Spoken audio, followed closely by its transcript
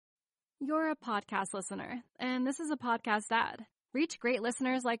You're a podcast listener, and this is a podcast ad. Reach great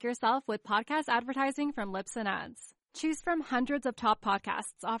listeners like yourself with podcast advertising from Libsyn Ads. Choose from hundreds of top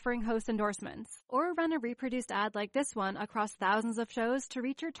podcasts offering host endorsements, or run a reproduced ad like this one across thousands of shows to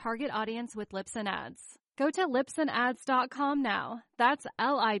reach your target audience with Libsyn Ads. Go to libsynads.com now. That's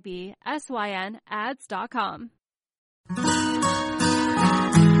LIBSYN ads.com.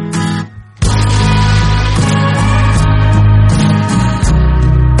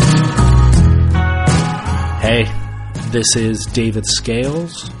 Hey, this is David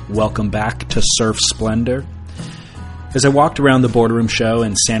Scales. Welcome back to Surf Splendor. As I walked around the Boardroom Show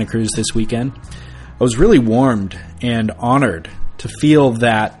in Santa Cruz this weekend, I was really warmed and honored to feel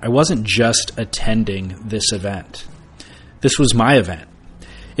that I wasn't just attending this event. This was my event.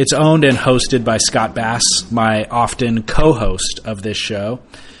 It's owned and hosted by Scott Bass, my often co-host of this show.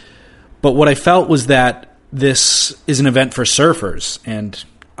 But what I felt was that this is an event for surfers, and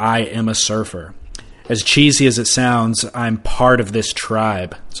I am a surfer. As cheesy as it sounds, I'm part of this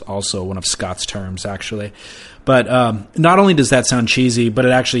tribe. It's also one of Scott's terms, actually. But not only does that sound cheesy, but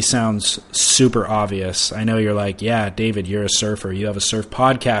it actually sounds super obvious. I know you're like, yeah, David, you're a surfer. You have a surf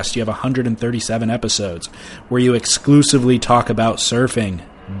podcast. You have 137 episodes where you exclusively talk about surfing.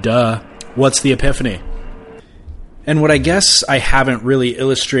 Duh. What's the epiphany? And what I guess I haven't really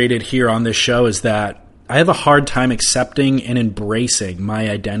illustrated here on this show is that I have a hard time accepting and embracing my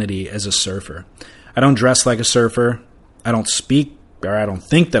identity as a surfer. I don't dress like a surfer. I don't speak, or I don't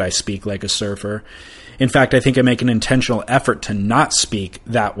think that I speak like a surfer. In fact, I think I make an intentional effort to not speak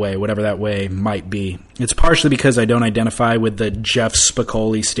that way, whatever that way might be. It's partially because I don't identify with the Jeff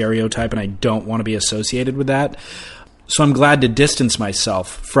Spicoli stereotype, and I don't want to be associated with that. So I'm glad to distance myself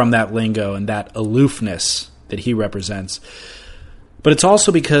from that lingo and that aloofness that he represents. But it's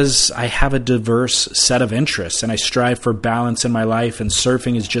also because I have a diverse set of interests and I strive for balance in my life, and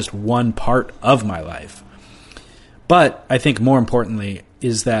surfing is just one part of my life. But I think more importantly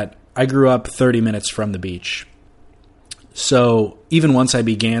is that I grew up 30 minutes from the beach. So even once I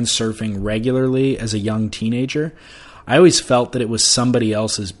began surfing regularly as a young teenager, I always felt that it was somebody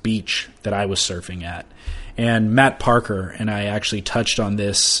else's beach that I was surfing at. And Matt Parker and I actually touched on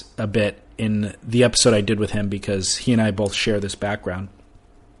this a bit in the episode I did with him because he and I both share this background.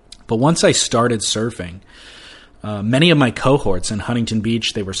 But once I started surfing, many of my cohorts in Huntington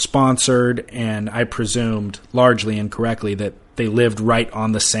Beach, they were sponsored, and I presumed largely incorrectly that they lived right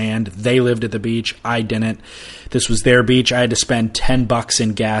on the sand. They lived at the beach. I didn't. This was their beach. I had to spend $10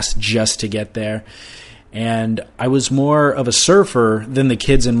 in gas just to get there. And I was more of a surfer than the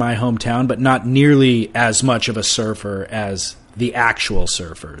kids in my hometown, but not nearly as much of a surfer as the actual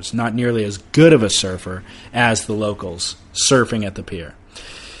surfers, not nearly as good of a surfer as the locals surfing at the pier.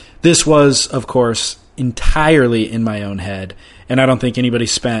 This was, of course, entirely in my own head, and I don't think anybody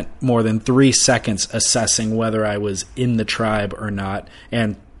spent more than 3 seconds assessing whether I was in the tribe or not,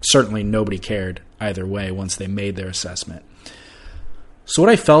 and certainly nobody cared either way once they made their assessment. So what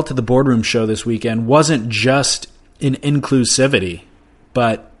I felt at the Boardroom Show this weekend wasn't just an inclusivity,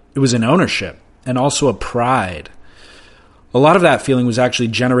 but it was an ownership and also a pride. A lot of that feeling was actually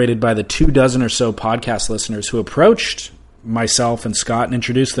generated by the 24 or so podcast listeners who approached myself and Scott and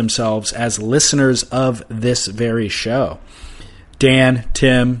introduced themselves as listeners of this very show. Dan,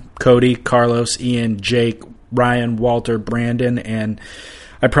 Tim, Cody, Carlos, Ian, Jake, Ryan, Walter, Brandon, and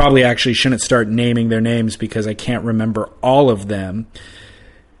I probably actually shouldn't start naming their names because I can't remember all of them.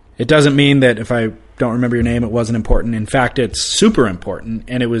 It doesn't mean that if I don't remember your name, it wasn't important. In fact, it's super important,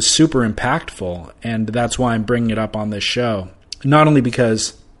 and it was super impactful, and that's why I'm bringing it up on this show. Not only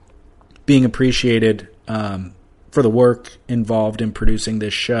because being appreciated for the work involved in producing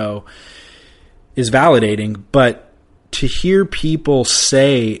this show is validating, but to hear people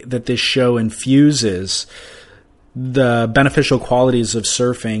say that this show infuses the beneficial qualities of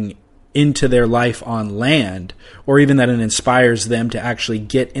surfing into their life on land, or even that it inspires them to actually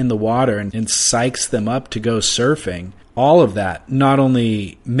get in the water and psychs them up to go surfing, all of that not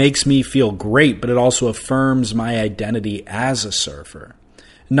only makes me feel great, but it also affirms my identity as a surfer.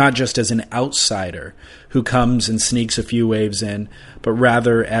 Not just as an outsider who comes and sneaks a few waves in, but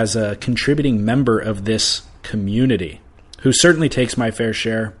rather as a contributing member of this community who certainly takes my fair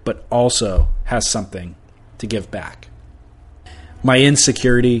share, but also has something to give back. My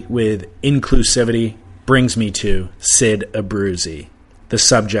insecurity with inclusivity brings me to Sid Abruzzi, the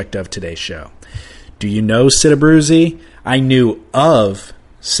subject of today's show. Do you know Sid Abruzzi? I knew of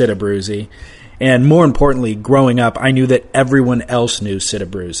Sid Abruzzi, and more importantly, growing up, I knew that everyone else knew Sid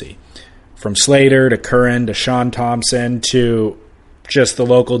Abruzzi. From Slater to Curran to Sean Thompson to just the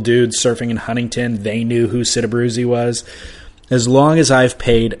local dudes surfing in Huntington, they knew who Sid Abruzzi was. As long as I've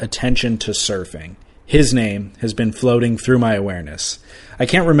paid attention to surfing, his name has been floating through my awareness. I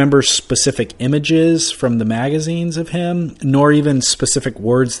can't remember specific images from the magazines of him, nor even specific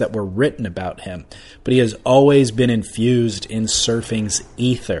words that were written about him, but he has always been infused in surfing's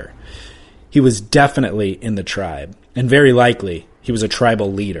ether. He was definitely in the tribe, and very likely he was a tribal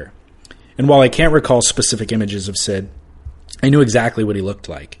leader. And while I can't recall specific images of Sid, I knew exactly what he looked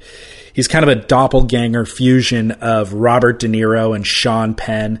like. He's kind of a doppelganger fusion of Robert De Niro and Sean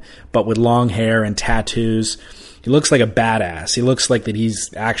Penn, but with long hair and tattoos. He looks like a badass. He looks like that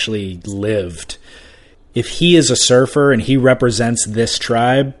he's actually lived. If he is a surfer and he represents this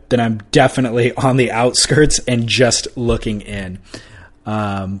tribe, then I'm definitely on the outskirts and just looking in.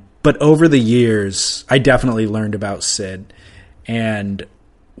 But over the years, I definitely learned about Sid. And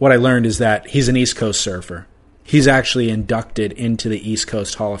what I learned is that he's an East Coast surfer. He's actually inducted into the East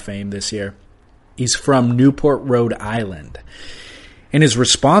Coast Hall of Fame this year. He's from Newport, Rhode Island, and is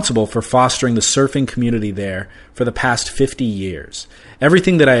responsible for fostering the surfing community there for the past 50 years.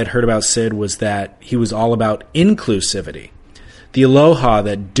 Everything that I had heard about Sid was that he was all about inclusivity. The aloha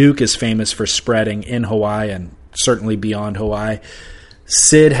that Duke is famous for spreading in Hawaii and certainly beyond Hawaii,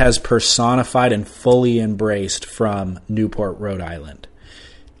 Sid has personified and fully embraced from Newport, Rhode Island.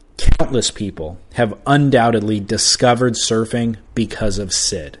 Countless people have undoubtedly discovered surfing because of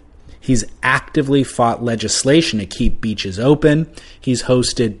Sid. He's actively fought legislation to keep beaches open. He's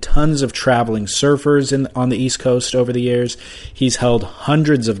hosted tons of traveling surfers on the East Coast over the years. He's held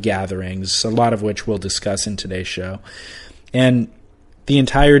hundreds of gatherings, a lot of which we'll discuss in today's show. And the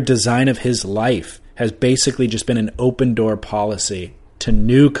entire design of his life has basically just been an open-door policy to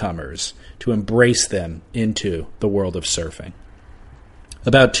newcomers to embrace them into the world of surfing.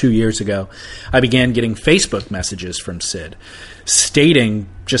 About 2 years ago, I began getting Facebook messages from Sid stating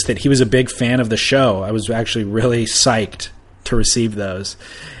just that he was a big fan of the show. I was actually really psyched to receive those.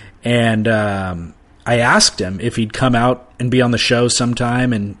 And I asked him if he'd come out and be on the show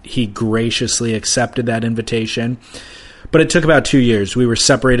sometime, and he graciously accepted that invitation. But it took about 2 years. We were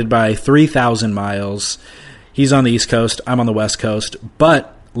separated by 3,000 miles. He's on the East Coast. I'm on the West Coast.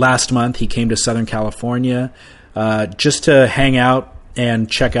 But last month, he came to Southern California just to hang out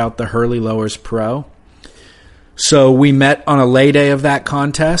and check out the Hurley Lowers Pro. So we met on a lay day of that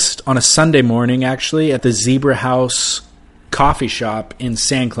contest, on a Sunday morning actually, at the Zebra House coffee shop in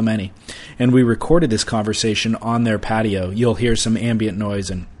San Clemente. And we recorded this conversation on their patio. You'll hear some ambient noise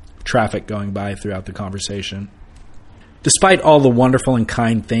and traffic going by throughout the conversation. Despite all the wonderful and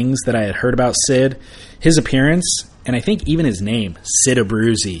kind things that I had heard about Sid, his appearance, and I think even his name, Sid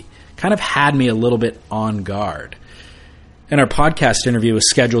Abruzzi, kind of had me a little bit on guard. And our podcast interview was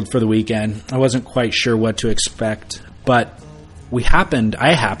scheduled for the weekend. I wasn't quite sure what to expect, but I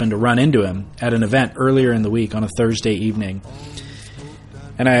happened to run into him at an event earlier in the week on a Thursday evening.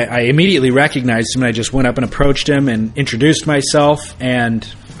 And I immediately recognized him, and I just went up and approached him and introduced myself, and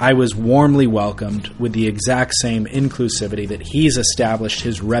I was warmly welcomed with the exact same inclusivity that he's established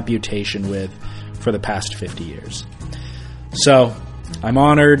his reputation with for the past 50 years. So I'm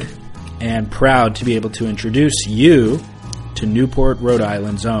honored and proud to be able to introduce you to Newport, Rhode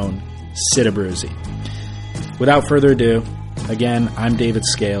Island's own Sid Abruzzi. Without further ado, again, I'm David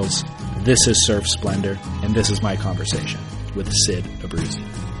Scales, this is Surf Splendor, and this is my conversation with Sid Abruzzi.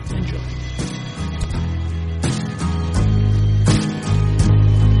 Enjoy.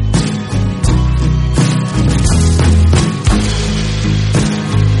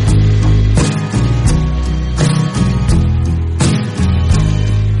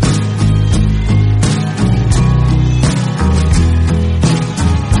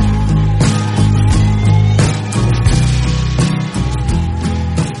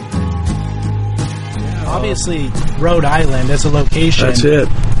 Obviously, Rhode Island as a location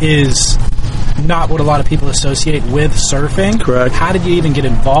is not what a lot of people associate with surfing. Correct. How did you even get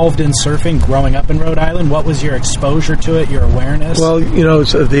involved in surfing growing up in Rhode Island? What was your exposure to it, your awareness? Well,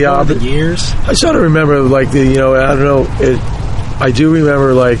 it's over the years. I sort of remember, I don't know, I do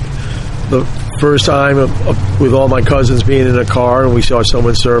remember, the first time with all my cousins being in a car and we saw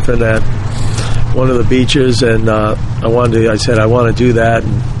someone surfing at one of the beaches, and I said I want to do that,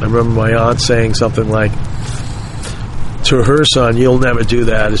 and I remember my aunt saying something like to her son, "You'll never do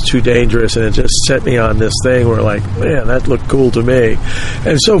that, it's too dangerous," and it just set me on this thing where man, that looked cool to me.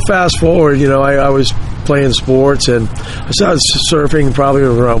 And so fast forward, I was playing sports, and I started surfing probably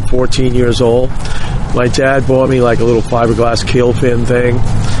around 14 years old. My dad bought me a little fiberglass keel fin thing,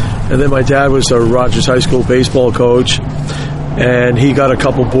 and then my dad was a Rogers High School baseball coach, and he got a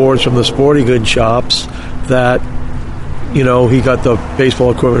couple boards from the sporting goods shops that he got the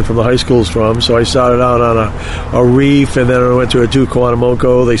baseball equipment from the high schools from. So I started out on a Reef, and then I went to a Duke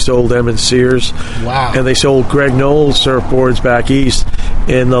Quantimoco. They sold them in Sears. Wow. And they sold Greg Knowles surfboards back east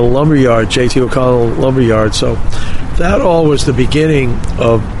in the lumberyard, J.T. O'Connell lumberyard. So that all was the beginning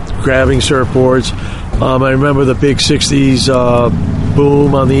of grabbing surfboards. I remember the big 60s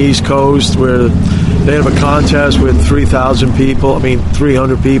boom on the East Coast where they had a contest with 300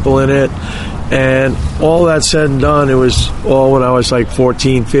 people in it. And all that said and done, it was all when I was like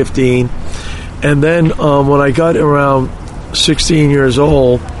 14, 15. And then when I got around 16 years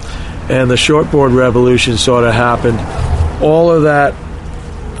old and the shortboard revolution sort of happened, all of that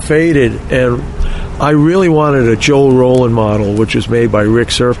faded. And I really wanted a Joel Rowland model, which was made by Rick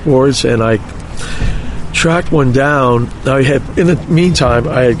Surfboards. And I tracked one down. In the meantime,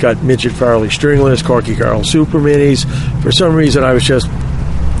 I had got Midget Farley stringless, Corky Carroll super minis. For some reason, I was just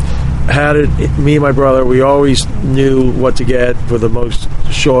had it. Me and my brother, we always knew what to get for the most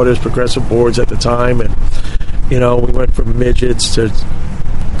shortest progressive boards at the time, and we went from midgets to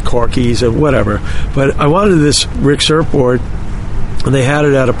Corkies and whatever. But I wanted this Rick surfboard, and they had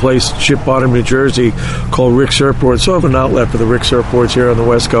it at a place, Ship Bottom, New Jersey, called Rick Surfboards, sort of an outlet for the Rick Surfboards here on the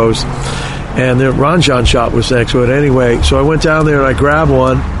West Coast. And the Ron John shop was next to it anyway. So I went down there and I grabbed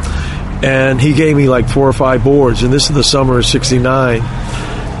one, and he gave me like 4 or 5 boards. And this is the summer of '69.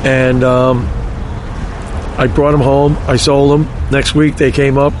 And I brought them home. I sold them. Next week they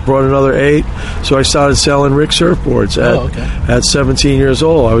came up, brought another 8. So I started selling Rick surfboards at 17 years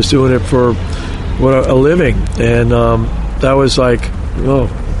old. I was doing it for a living. And that was like,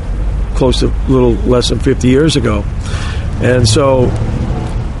 close to a little less than 50 years ago. And so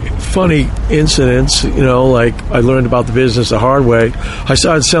funny incidents, like I learned about the business the hard way. I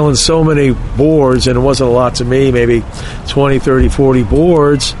started selling so many boards, and it wasn't a lot to me, maybe 20, 30, 40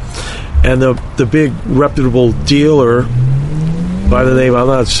 boards. And the big reputable dealer by the name,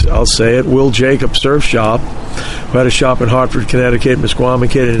 I'll say it, Will Jacob Surf Shop, who had a shop in Hartford, Connecticut,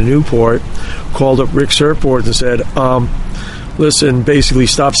 Misquamicut, and Newport, called up Rick Surfboards and said, listen, basically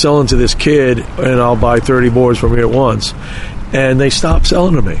stop selling to this kid and I'll buy 30 boards from you at once. And they stopped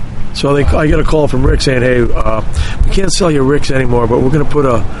selling to me. So I get a call from Rick saying, hey, we can't sell you Ricks anymore, but we're going to put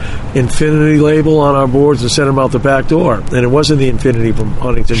a Infinity label on our boards and send them out the back door. And it wasn't the Infinity from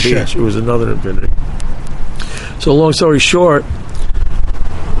Huntington Beach. It was another Infinity. So long story short,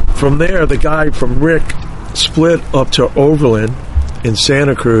 from there, the guy from Rick split up to Overland in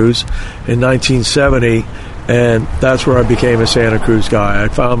Santa Cruz in 1970, and that's where I became a Santa Cruz guy. I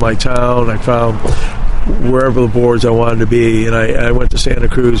found my town. I found wherever the boards I wanted to be, and I went to Santa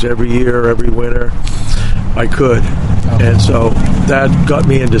Cruz every year, every winter I could. And so that got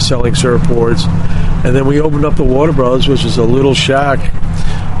me into selling surfboards. And then we opened up the Water Brothers, which is a little shack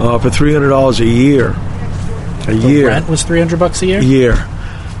for $300 a year. The rent was $300 a year? Year.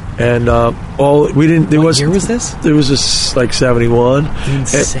 And what year was this? There was this like 71.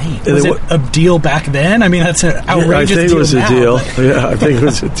 Insane. Was it a deal back then? I mean, that's an outrageous deal. I think it was a deal. Yeah, I think it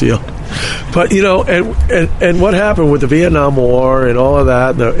was a deal. But and what happened with the Vietnam War and all of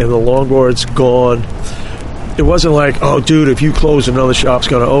that, and the longboard's gone. It wasn't like, oh, dude, if you close, another shop's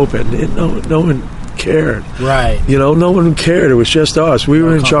going to open. No one cared. Right. No one cared. It was just us. We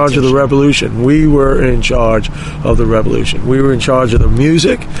were in charge of the revolution. We were in charge of the revolution. We were in charge of the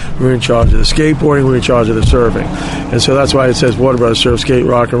music. We were in charge of the skateboarding. We were in charge of the surfing. And so that's why it says Water Brothers Surf, Skate,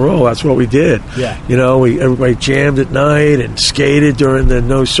 Rock, and Roll. That's what we did. Yeah. Everybody jammed at night and skated during the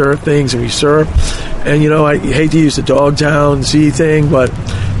no surf things, and we surfed. And, I hate to use the Dogtown Z thing, but,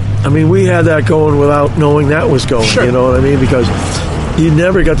 I mean, we had that going without knowing that was going. Sure. You know what I mean? Because you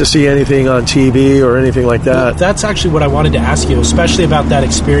never got to see anything on TV or anything like that. Well, that's actually what I wanted to ask you, especially about that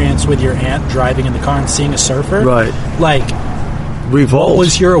experience with your aunt driving in the car and seeing a surfer. Right. Like, Revolt. What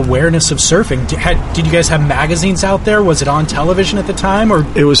was your awareness of surfing? Did you guys have magazines out there? Was it on television at the time? Or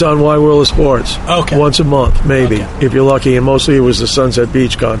it was on Wide World of Sports. Okay. Once a month, maybe, if you're lucky. And mostly it was the Sunset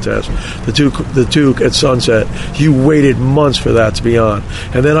Beach contest. The Duke at Sunset. You waited months for that to be on.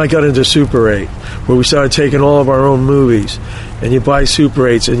 And then I got into Super 8, where we started taking all of our own movies. And you buy Super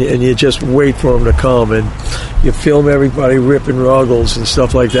 8s and you just wait for them to come. And you film everybody ripping Ruggles and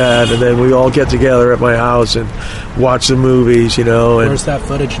stuff like that. And then we all get together at my house and watch the movies, And where's that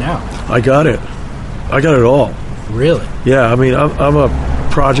footage now? I got it. I got it all. Really? Yeah, I mean, I'm a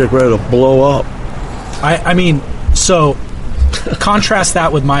project ready to blow up. I mean, so contrast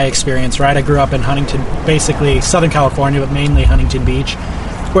that with my experience, right? I grew up in Huntington, basically Southern California, but mainly Huntington Beach,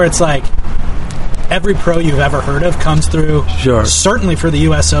 where it's like every pro you've ever heard of comes through, Sure. certainly for the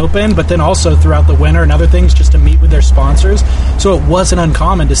U.S. Open, but then also throughout the winter and other things just to meet with their sponsors. So it wasn't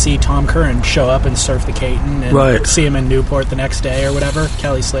uncommon to see Tom Curran show up and surf the Caton and Right. see him in Newport the next day or whatever,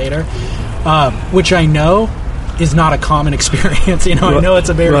 Kelly Slater, which I know is not a common experience. I know it's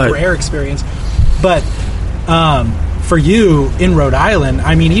a very Right. rare experience. But for you in Rhode Island,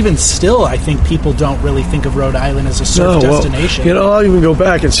 I mean, even still, I think people don't really think of Rhode Island as a surf destination. Well, I'll even go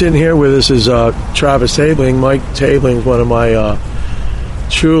back and sitting here with us is Travis Tabling. Mike Tabling is one of my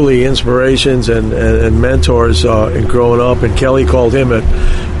truly inspirations and mentors in growing up. And Kelly called him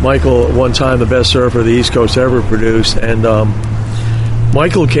Michael at one time the best surfer the East Coast ever produced. And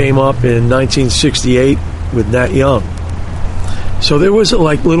Michael came up in 1968 with Nat Young. So there was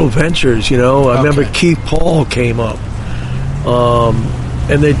like little ventures, I remember Keith Paul came up.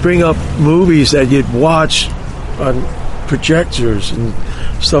 And they'd bring up movies that you'd watch on projectors and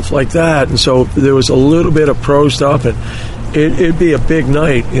stuff like that. And so there was a little bit of pro stuff, and it'd be a big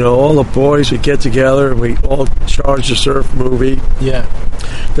night. All the boys would get together and we all charge a surf movie. Yeah.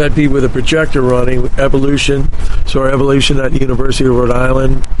 That'd be with a projector running, Evolution. So our Evolution at the University of Rhode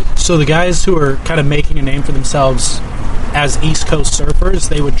Island. So the guys who are kind of making a name for themselves as East Coast surfers,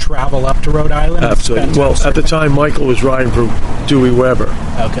 they would travel up to Rhode Island? Absolutely. Well, at the time, Michael was riding for Dewey Weber.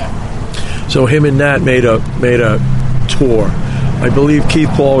 Okay. So him and Nat made a tour. I believe Keith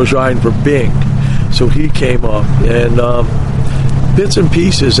Paul was riding for Bing. So he came up. And bits and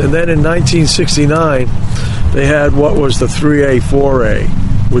pieces. And then in 1969, they had what was the 3A, 4A,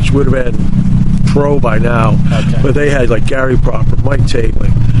 which would have been pro by now. Okay. But they had like Gary Proper, Mike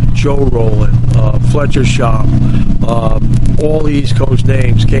Tabling, Joe Rowland, Fletcher Shop, all East Coast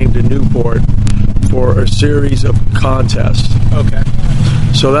names came to Newport for a series of contests. Okay.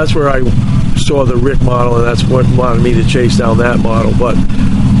 So that's where I saw the Rick model, and that's what wanted me to chase down that model. But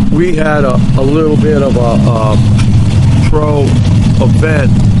we had a little bit of a pro event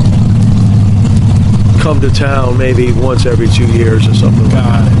come to town maybe once every 2 years or something like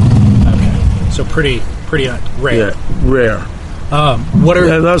that. Got it. Okay. So pretty rare. Yeah, rare. What are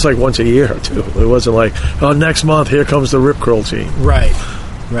And that was like once a year, too. It wasn't like, next month, here comes the Rip Curl team. Right.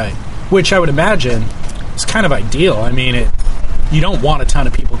 Which I would imagine is kind of ideal. I mean, you don't want a ton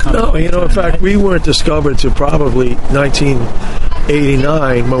of people coming. No, in fact, we weren't discovered to probably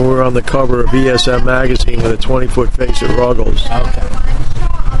 1989 when we were on the cover of ESM magazine with a 20-foot face at Ruggles.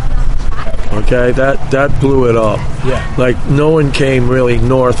 Okay, that blew it up. Yeah. Like, no one came really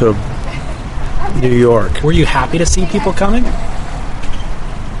north of New York. Were you happy to see people coming?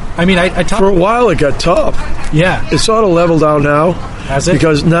 I mean, I talked... For a while, it got tough. Yeah. It's sort of leveled out now. Has it?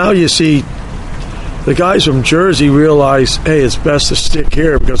 Because now you see the guys from Jersey realize, hey, it's best to stick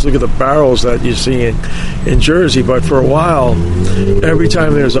here because look at the barrels that you see in Jersey. But for a while, every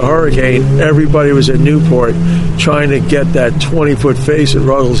time there was a hurricane, everybody was at Newport trying to get that 20-foot face at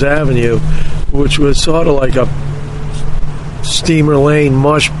Ruggles Avenue, which was sort of like a steamer lane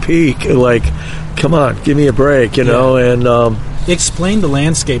mush peak. Like, come on, give me a break, and... Explain the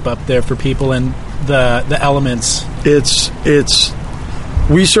landscape up there for people and the elements.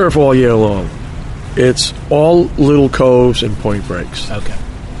 We surf all year long. It's all little coves and point breaks. Okay.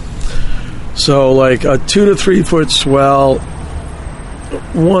 So like a 2 to 3 foot swell,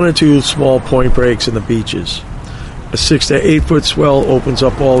 1 or 2 small point breaks in the beaches. A 6 to 8 foot swell opens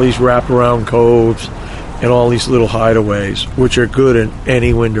up all these wraparound coves and all these little hideaways, which are good in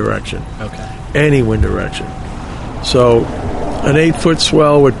any wind direction. Okay. Any wind direction. So an 8-foot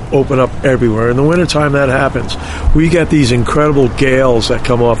swell would open up everywhere. In the wintertime, that happens. We get these incredible gales that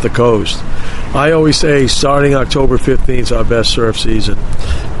come off the coast. I always say starting October 15th is our best surf season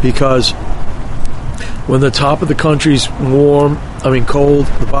because when the top of the country's cold,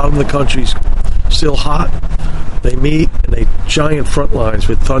 the bottom of the country's still hot, they meet and they giant front lines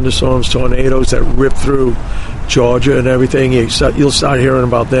with thunderstorms, tornadoes that rip through Georgia and everything. You'll start hearing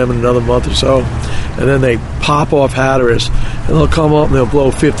about them in another month or so. And then they pop off Hatteras, and they'll come up and they'll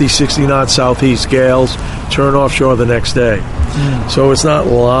blow 50, 60 knot southeast gales, turn offshore the next day. So it's not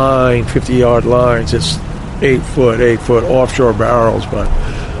 50-yard lines. It's 8 foot offshore barrels. But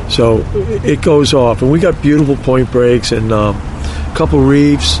so it goes off. And we got beautiful point breaks and a couple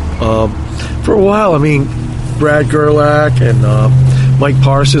reefs. For a while, Brad Gerlach and Mike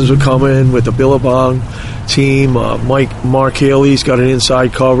Parsons would come in with the Billabong team. Mark Haley's got an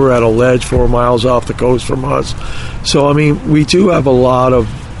inside cover at a ledge 4 miles off the coast from us. So, we do have a lot of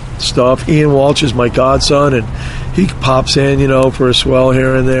stuff. Ian Walsh is my godson, and he pops in, for a swell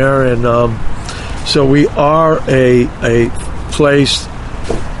here and there. And so we are a place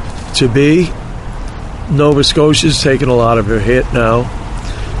to be. Nova Scotia's taken a lot of a hit now.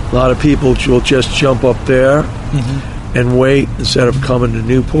 A lot of people will just jump up there and wait instead of coming to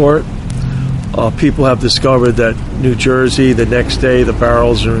Newport. People have discovered that New Jersey, the next day, the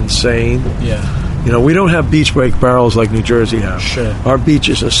barrels are insane. Yeah. You know, we don't have beach break barrels like New Jersey has. Sure. Our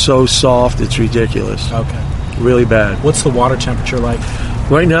beaches are so soft, it's ridiculous. Okay. Really bad. What's the water temperature like?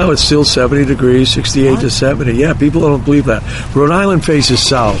 Right now, it's still 70 degrees, 68 to 70. Yeah, people don't believe that. Rhode Island faces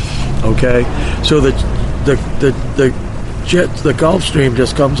south, okay? So the Gulf Stream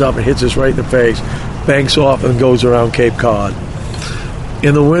just comes up and hits us right in the face, banks off, and goes around Cape Cod.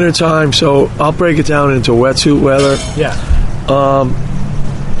 In the wintertime, so I'll break it down into wetsuit weather. Yeah.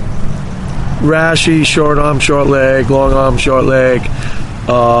 Rashy, short arm, short leg, long arm, short leg.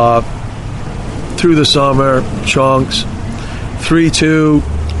 Through the summer, chunks. 3-2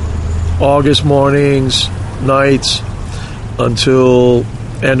 August mornings, nights until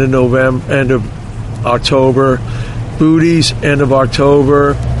end of October. Booties, end of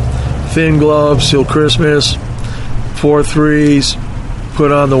October. Thin gloves till Christmas. 4-3s,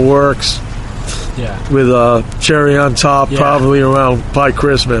 put on the works. Yeah. With a cherry on top, probably around by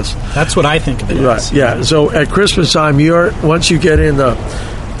Christmas. That's what I think of it Right, as. yeah. So at Christmas time, once you get in the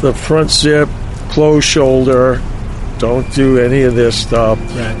front zip, closed shoulder, don't do any of this stuff.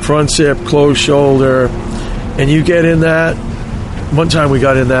 Right. Front zip, closed shoulder, and you get in that. One time we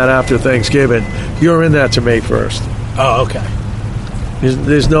got in that after Thanksgiving. You're in that to May 1st. Oh, okay.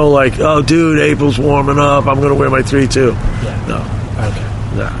 There's no like, oh, dude, April's warming up, I'm going to wear my 3-2. Yeah. No. Okay.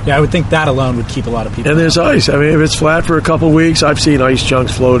 No. Yeah, I would think that alone would keep a lot of people. And there's ice. I mean, if it's flat for a couple of weeks, I've seen ice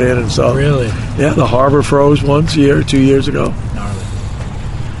chunks float in and stuff. Really? Yeah, the harbor froze 2 years ago.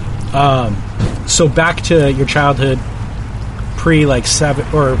 Gnarly. So back to your childhood,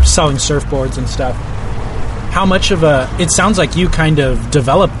 selling surfboards and stuff. How much of it sounds like you kind of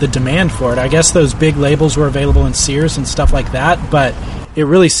developed the demand for it. I guess those big labels were available in Sears and stuff like that, but it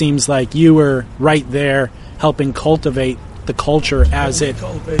really seems like you were right there helping cultivate the culture as it...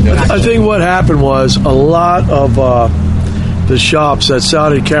 I think what happened was a lot of the shops that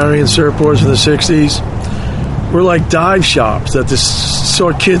started carrying surfboards in the 60s were like dive shops that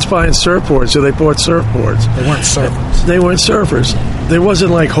saw kids buying surfboards, so they bought surfboards. They weren't surfers. They weren't surfers. There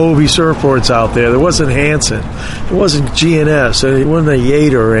wasn't like Hobie surfboards out there. There wasn't Hansen. It wasn't G&S. It wasn't a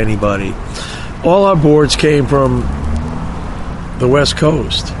Yater or anybody. All our boards came from the West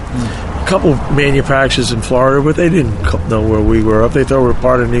Coast. A couple manufacturers in Florida, but they didn't know where we were up. They thought we were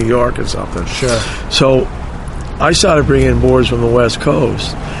part of New York or something. Sure. So I started bringing boards from the West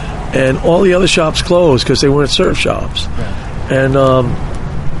Coast. And all the other shops closed because they weren't surf shops. Yeah. And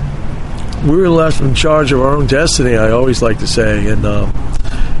we were left in charge of our own destiny, I always like to say. And,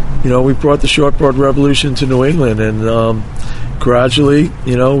 we brought the shortboard revolution to New England. And gradually,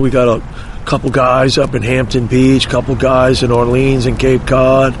 we got a couple guys up in Hampton Beach, couple guys in Orleans and Cape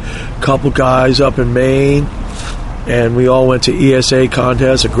Cod, couple guys up in Maine. And we all went to ESA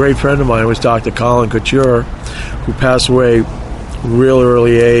contests. A great friend of mine was Dr. Colin Couture, who passed away real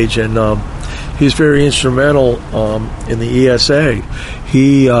early age, and he's very instrumental in the ESA.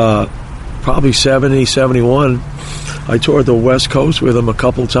 He probably 70, 71. I toured the West Coast with him a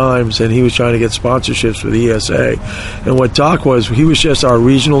couple times, and he was trying to get sponsorships for the ESA. And what Doc was, he was just our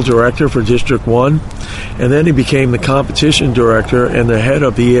regional director for District 1, and then he became the competition director and the head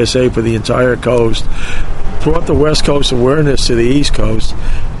of the ESA for the entire coast. Brought the West Coast awareness to the East Coast,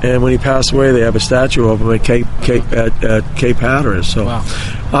 and when he passed away, they have a statue of him at Cape Hatteras. So wow.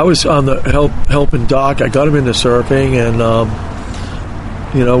 I was on the helping Doc. I got him into surfing, and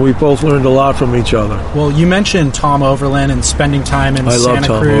we both learned a lot from each other. Well, you mentioned Tom Overland and spending time in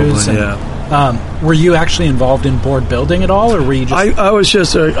Santa Cruz. Overland, yeah. Were you actually involved in board building at all, or were you just... I was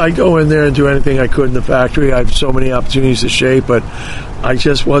just... I go in there and do anything I could in the factory. I have so many opportunities to shape, but I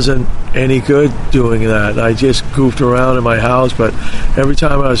just wasn't any good doing that. I just goofed around in my house, but every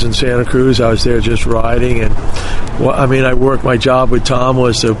time I was in Santa Cruz, I was there just riding. And I worked, my job with Tom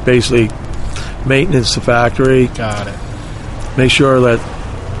was to basically maintenance the factory. Got it. Make sure that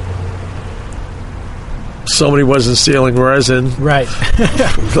somebody wasn't stealing resin. Right.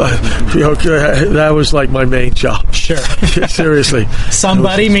 That was like my main job. Sure. Seriously.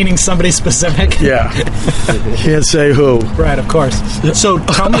 Somebody, meaning somebody specific? Yeah. Can't say who. Right, of course. So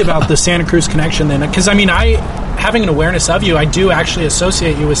tell me about the Santa Cruz connection then. Because, having an awareness of you, I do actually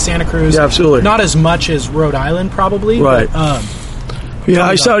associate you with Santa Cruz. Yeah, absolutely. Not as much as Rhode Island, probably. Right. But,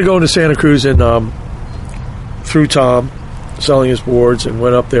 I started going to Santa Cruz and through Tom, selling his boards, and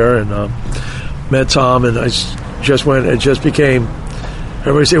went up there and met Tom, and I just went. It just became.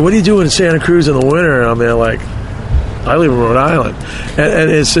 Everybody said, "What are you doing in Santa Cruz in the winter?" And I'm there like, I live in Rhode Island, and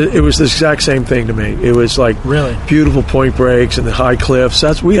it was the exact same thing to me. It was like really beautiful point breaks and the high cliffs.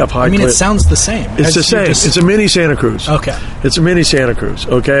 We have high. I mean, cliffs. It sounds the same. It's the same. It's a mini Santa Cruz. Okay, it's a mini Santa Cruz.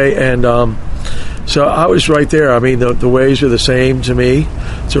 Okay, and so I was right there. I mean, the waves are the same to me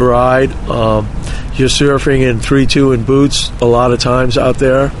to ride. You're surfing in 3.2 in boots a lot of times out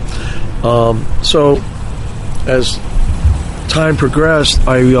there. So as time progressed,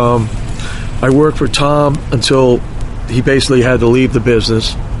 I worked for Tom until he basically had to leave the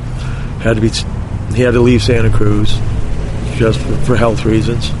business. He had to leave Santa Cruz just for health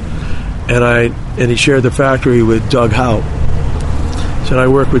reasons, and he shared the factory with Doug Hout. So I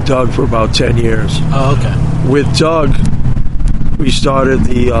worked with Doug for about 10 years. Oh, okay. With Doug, we started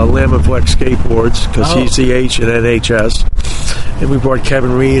the Lamiflex skateboards because he's the H in NHS. And we brought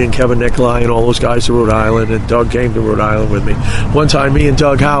Kevin Reed and Kevin Nicolai and all those guys to Rhode Island, and Doug came to Rhode Island with me. One time, me and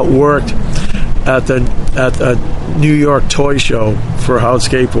Doug Hout worked at the New York toy show for Hout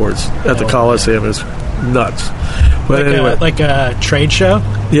Skateboards at the Coliseum. It was nuts. But anyway, like a trade show?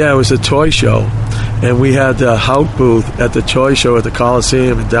 Yeah, it was a toy show. And we had the Hout booth at the toy show at the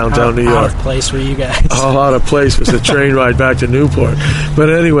Coliseum in downtown New York. Out of place were you guys? Oh, out of place was the train ride back to Newport. But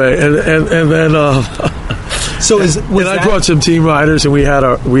anyway, and then I brought some team riders, and we had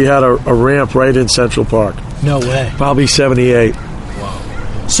a ramp right in Central Park. No way. Probably 78.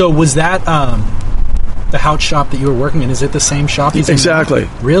 Wow. So was that the Hout shop that you were working in? Is it the same shop? Exactly.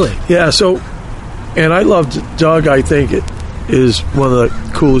 Really? Yeah. So, and I loved Doug. I think it is one of the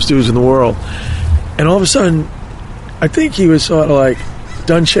coolest dudes in the world. And all of a sudden, I think he was sort of like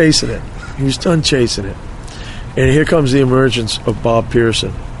done chasing it. He was done chasing it. And here comes the emergence of Bob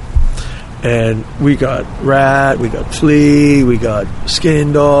Pearson. And we got Rat, we got Flea, we got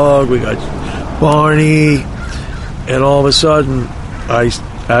Skin Dog, we got Barney. And all of a sudden, I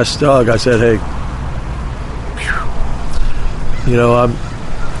asked Doug, I said, hey,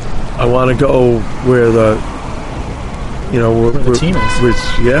 I want to go where the team is.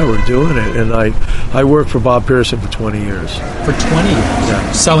 We're doing it. And I worked for Bob Pearson for 20 years. For 20 years?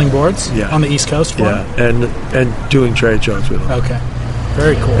 Yeah. Selling boards? Yeah. On the East Coast for him? And doing trade shows with him. Okay.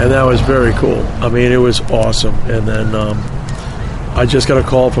 Very cool. And that was very cool. I mean, it was awesome. And then I just got a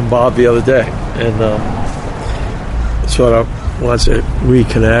call from Bob the other day. And sort of wants to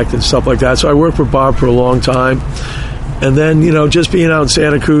reconnect and stuff like that. So I worked for Bob for a long time. And then, just being out in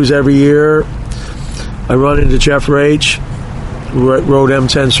Santa Cruz every year, I run into Jeff Rage, who rode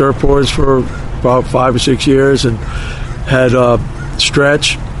M10 surfboards for about 5 or 6 years, and had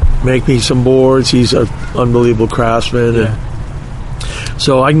Stretch make me some boards. He's an unbelievable craftsman. Yeah. And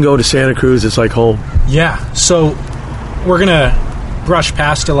so I can go to Santa Cruz. It's like home. Yeah. So we're going to brush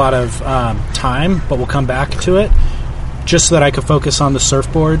past a lot of time, but we'll come back to it just so that I could focus on the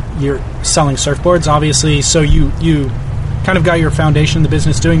surfboard. You're selling surfboards, obviously. So you kind of got your foundation in the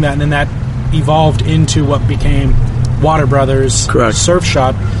business doing that, and then that evolved into what became Water Brothers Correct. Surf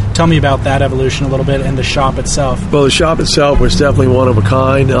Shop. Tell me about that evolution a little bit and the shop itself. Well, the shop itself was definitely one of a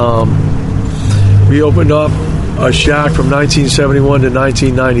kind. We opened up a shack from 1971 to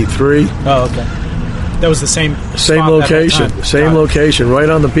 1993. Oh, okay. That was the same location. Same location, right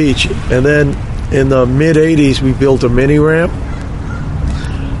on the beach. And then in the mid-'80s, we built a mini ramp,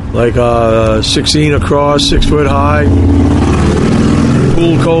 like 16 across, 6 foot high,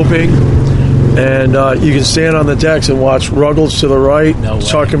 pool coping. And you can stand on the decks and watch Ruggles to the right,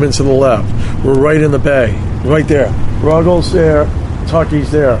 Tuckerman to the left. We're right in the bay, right there. Ruggles there,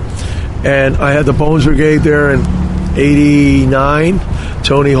 Tucky's there. And I had the Bones Brigade there in 89,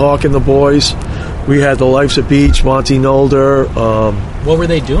 Tony Hawk and the boys. We had the Lifes at Beach, Monty Nolder. What were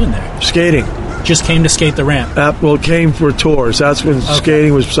they doing there? Skating. Just came to skate the ramp? It came for tours. That's when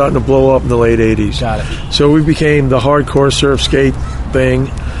skating was starting to blow up in the late 80s. Got it. So we became the hardcore surf skate thing.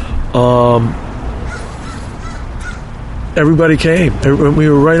 Everybody came. We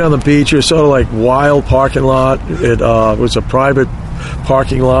were right on the beach. It was sort of like wild parking lot. It was a private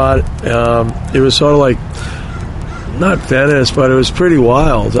parking lot. It was sort of like, not Venice, but it was pretty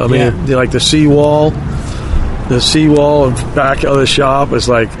wild. I mean, like the seawall. The seawall and back of the shop was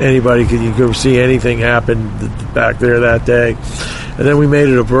like you could see anything happen back there that day. And then we made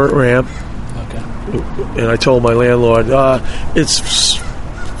it a vert ramp. Okay. And I told my landlord, it's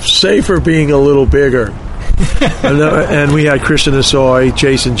safer being a little bigger. And we had Christian Asoy,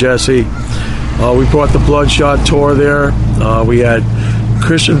 Jason Jesse. We brought the Bloodshot tour there. We had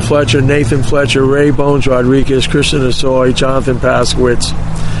Christian Fletcher, Nathan Fletcher, Ray Bones Rodriguez, Christian Asoy, Jonathan Paskowitz,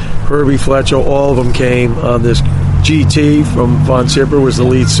 Herbie Fletcher. All of them came on this. GT from Von Zipper was the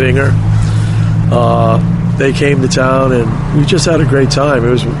lead singer. They came to town, and we just had a great time. It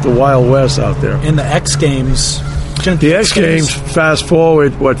was the Wild West out there. In the X Games, The X Games, fast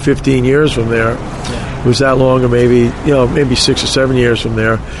forward, 15 years from there, it was that long, or maybe 6 or 7 years from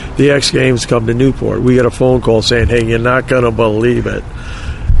there, the X Games come to Newport. We got a phone call saying, hey, you're not going to believe it.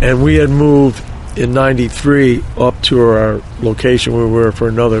 And we had moved in 93 up to our location where we were for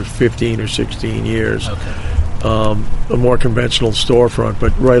another 15 or 16 years. Okay. A more conventional storefront,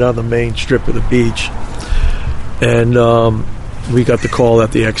 but right on the main strip of the beach. And we got the call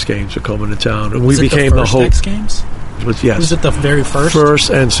that the X Games were coming to town. And we became the whole X Games? Yes. Was it the very first? First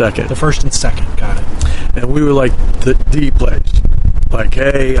and second. The first and second, got it. And we were like the place. Like,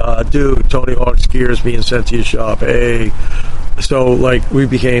 hey, dude, Tony Hawk's gear is being sent to your shop. Hey. So, we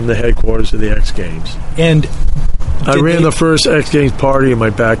became the headquarters of the X Games. And I ran the first X Games party in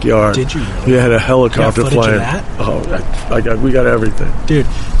my backyard. Did you really? We had a helicopter flying. That? Oh, we got everything. Dude,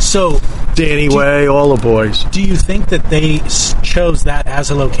 so... Danny Way, all the boys. Do you think that they chose that as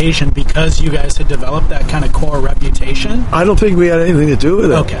a location because you guys had developed that kind of core reputation? I don't think we had anything to do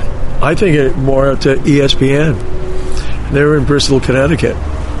with it. Okay. I think it more up to ESPN. They were in Bristol, Connecticut.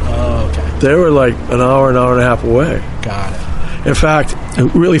 Oh, okay. They were like an hour and a half away. Got it. In fact, a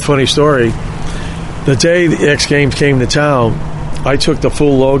really funny story. The day the X Games came to town, I took the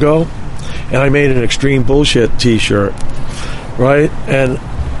full logo and I made an Extreme Bullshit t-shirt, right? And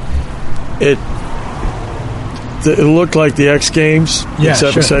it looked like the X Games,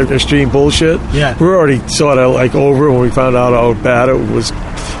 except it said Extreme Bullshit. Yeah. We were already sort of over it when we found out how bad it was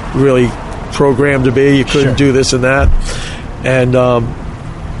really programmed to be. You couldn't do this and that. And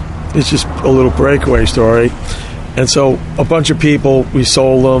it's just a little breakaway story. And so a bunch of people, we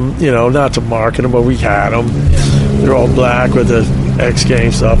sold them, not to market them, but we had them. They're all black with the X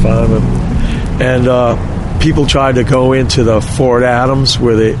Games stuff on them. And people tried to go into the Fort Adams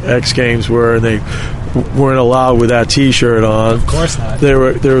where the X Games were, and they weren't allowed with that T-shirt on. Of course not.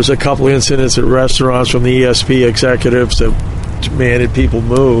 There was a couple incidents at restaurants from the ESP executives that demanded people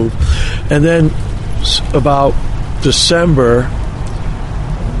move. And then about December,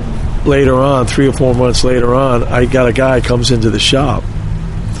 later on, 3 or 4 months later on, I got a guy comes into the shop.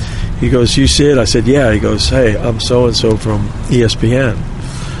 He goes, you see it? I said, yeah. He goes, hey, I'm so-and-so from ESPN.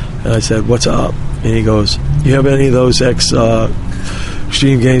 And I said, what's up? And he goes, you have any of those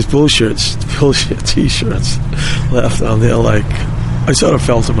Extreme Games bullshit T-shirts left on there? I sort of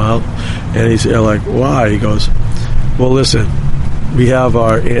felt him out. And he's like, why? He goes, well, listen, we have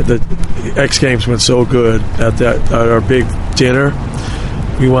the X Games went so good at our big dinner.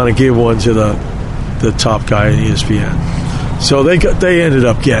 We want to give one to the top guy at ESPN. So they ended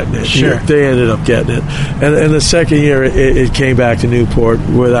up getting it. Sure. They ended up getting it. And the second year, it came back to Newport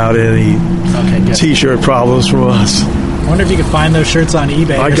without any T-shirt problems from us. I wonder if you could find those shirts on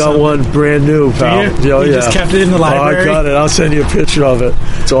eBay. I got one brand new, pal. You just kept it in the library? Oh, I got it. I'll send you a picture of it.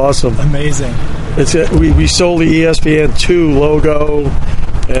 It's awesome. Amazing. We sold the ESPN2 logo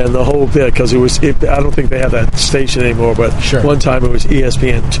and the whole bit because I don't think they have that station anymore, but one time it was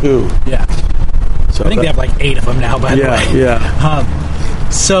ESPN2. Yeah. So I think they have 8 of them now, by the way. Yeah.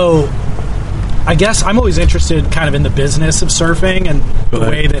 So I guess I'm always interested kind of in the business of surfing and the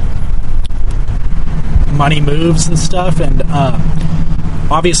way that money moves and stuff. And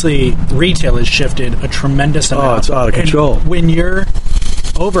obviously retail has shifted a tremendous amount. Oh, it's out of control. And when your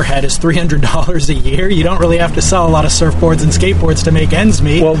overhead is $300 a year, you don't really have to sell a lot of surfboards and skateboards to make ends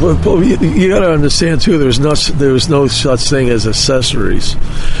meet. Well, you got to understand too. There was no such thing as accessories.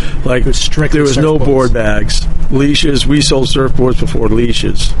 There was no board bags, leashes. We sold surfboards before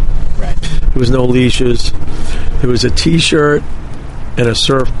leashes. Right. There was no leashes. There was a T-shirt and a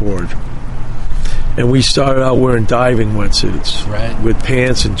surfboard. And we started out wearing diving wetsuits, with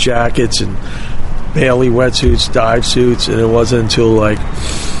pants and jackets and Bailey wetsuits, dive suits, and it wasn't until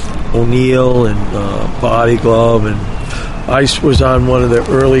O'Neill and Body Glove, and I was on one of the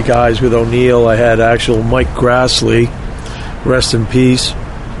early guys with O'Neill. I had actual Mike Grassley, rest in peace,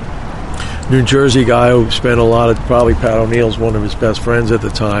 New Jersey guy who spent a lot of, probably Pat O'Neill's one of his best friends at the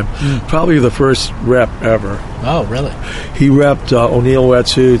time, probably the first rep ever. Oh, really? He repped O'Neill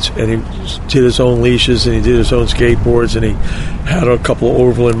wetsuits, and he did his own leashes, and he did his own skateboards, and he had a couple of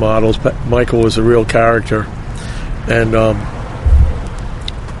Overland models. Michael was a real character. And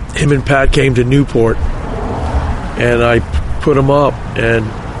him and Pat came to Newport, and I put them up, and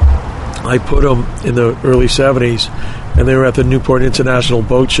I put them in the early 70s, and they were at the Newport International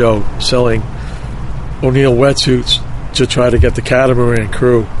Boat Show selling O'Neill wetsuits to try to get the catamaran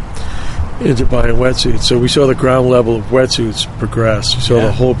crew into buying wetsuits. So we saw the ground level of wetsuits progress. We saw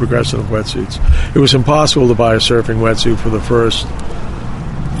the whole progression of wetsuits. It was impossible to buy a surfing wetsuit for the first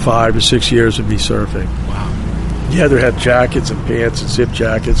 5 or 6 years of me surfing. Wow. you had to have jackets and pants and zip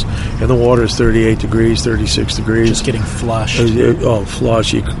jackets, and the water is 38 degrees, 36 degrees. Just getting flushed.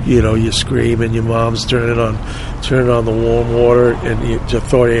 Flush. You scream, and your mom's turning on the warm water, and you just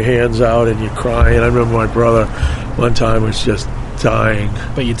throw your hands out, and you're crying. I remember my brother one time was just dying.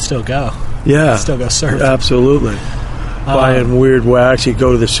 But you'd still go. Yeah. You'd still go surf. Absolutely. Buying weird wax. You'd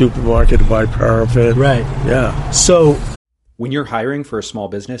go to the supermarket to buy paraffin. Right. Yeah. So when you're hiring for a small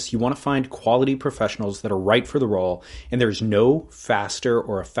business, you want to find quality professionals that are right for the role, and there's no faster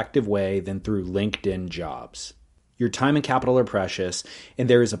or effective way than through LinkedIn Jobs. Your time and capital are precious, and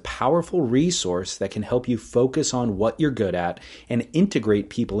there is a powerful resource that can help you focus on what you're good at and integrate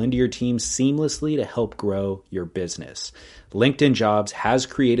people into your team seamlessly to help grow your business. LinkedIn Jobs has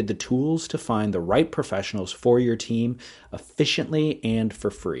created the tools to find the right professionals for your team efficiently and for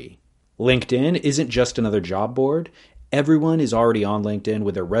free. LinkedIn isn't just another job board. Everyone is already on LinkedIn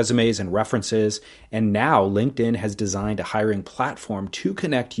with their resumes and references, and now LinkedIn has designed a hiring platform to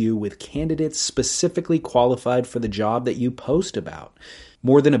connect you with candidates specifically qualified for the job that you post about.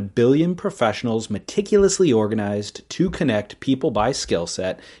 More than 1 billion professionals meticulously organized to connect people by skill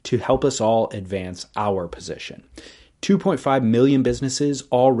set to help us all advance our position. 2.5 million businesses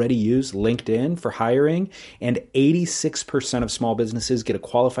already use LinkedIn for hiring, and 86% of small businesses get a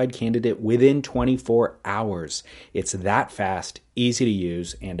qualified candidate within 24 hours. It's that fast, easy to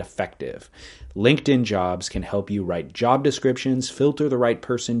use, and effective. LinkedIn Jobs can help you write job descriptions, filter the right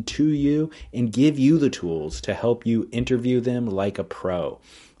person to you, and give you the tools to help you interview them like a pro.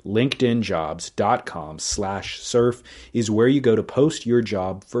 LinkedInjobs.com/surf is where you go to post your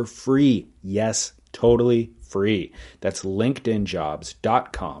job for free. Yes, totally free. That's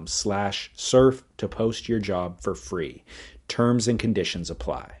LinkedInjobs.com/surf to post your job for free. Terms and conditions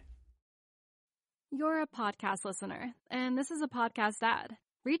apply. You're a podcast listener, and this is a podcast ad.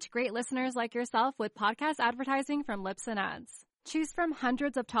 Reach great listeners like yourself with podcast advertising from Libsyn Ads. Choose from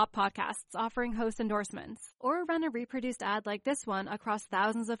hundreds of top podcasts offering host endorsements, or run a reproduced ad like this one across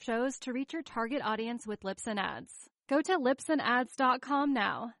thousands of shows to reach your target audience with Libsyn Ads. Go to libsynads.com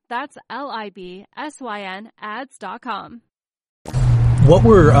now. That's LIBSYN ads.com. what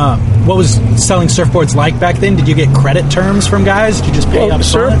was selling surfboards like back then? Did you get credit terms from guys? Did you just pay up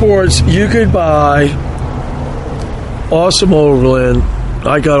front? Surfboards, you could buy Awesome Overland.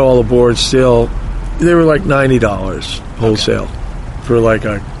 I got all the boards still. They were like $90 wholesale for like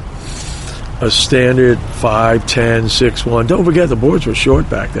a standard 5, 10, 6-1. Don't forget the boards were short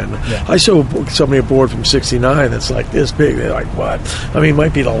back then. Yeah. I saw somebody a board from '69 that's like this big. They're like, what? I mean, it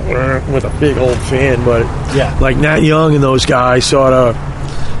might be with a big old fin, but like Nat Young and those guys sort of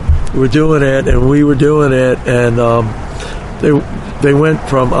were doing it, and we were doing it, and they went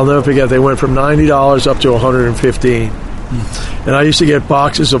from, I'll never forget, they went from $90 up to $115. And I used to get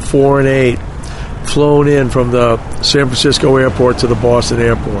boxes of 4 and 8 flown in from the San Francisco airport to the Boston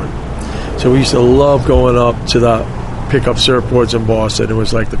airport. So we used to love going up to pick up surfboards in Boston. It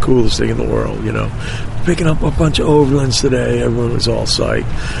was like the coolest thing in the world, you know. Picking up a bunch of Overlands today, everyone was all psyched.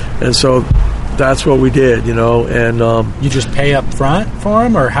 And so that's what we did, you know. And you just pay up front for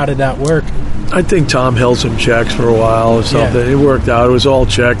them, or how did that work? I think Tom held some checks for a while or something. Yeah. It worked out. It was all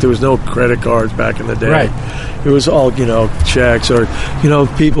checked. There was no credit cards back in the day. Right. It was all, you know, checks, or, you know,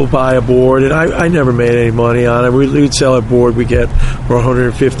 people buy a board, and I never made any money on it. We'd sell a board we get for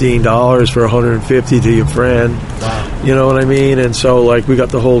 $115 for $150 to your friend. Wow. You know what I mean? And so, like, we got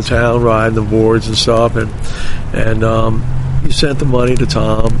the whole town riding the boards and stuff, and you sent the money to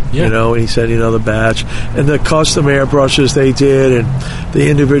Tom, you know, and he sent you another batch. And the custom airbrushes they did, and the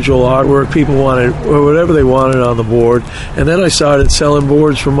individual artwork people wanted, or whatever they wanted on the board. And then I started selling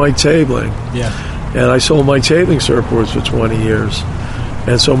boards for Mike Tabling. Yeah. And I sold Mike Tabling surfboards for 20 years.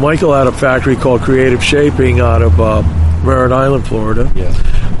 And so Michael had a factory called Creative Shaping out of Merritt Island, Florida,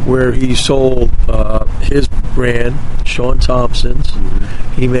 where he sold his brand, Sean Thompson's.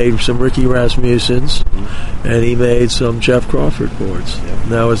 Mm-hmm. He made some Ricky Rasmussen's, and he made some Jeff Crawford boards.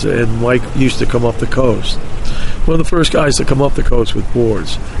 And Mike used to come up the coast. One of the first guys to come up the coast with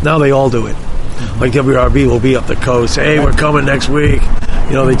boards. Now they all do it. Mm-hmm. Like WRB will be up the coast. Hey, we're coming next week.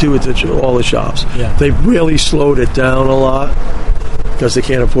 You know, they do it to all the shops. Yeah. They really slowed it down a lot because they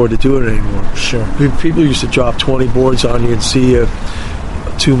can't afford to do it anymore. Sure. People used to drop 20 boards on you and see you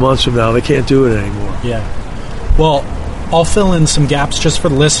 2 months from now. They can't do it anymore. Yeah. Well, I'll fill in some gaps just for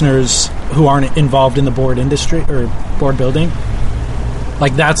the listeners who aren't involved in the board industry or board building.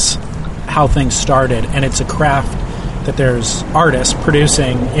 Like, that's how things started, and it's a craft that there's artists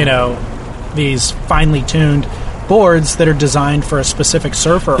producing, you know, these finely tuned boards that are designed for a specific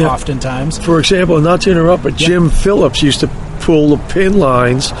surfer oftentimes. For example, not to interrupt, but Jim Phillips used to pull the pin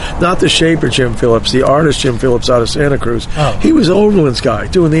lines, not the shaper Jim Phillips, the artist Jim Phillips out of Santa Cruz. Oh. He was Overland's guy,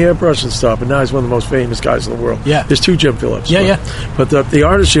 doing the airbrush and stuff, and now he's one of the most famous guys in the world. Yeah. There's two Jim Phillips. Yeah, But the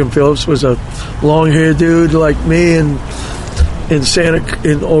artist Jim Phillips was a long-haired dude like me, and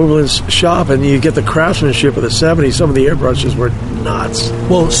in Overland's shop, and you get the craftsmanship of the 70s. Some of the airbrushes were nuts.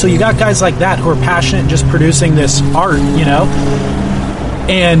 Well, so you got guys like that who are passionate just producing this art,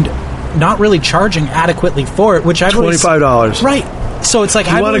 and not really charging adequately for it, which I've $25. Right. So it's like,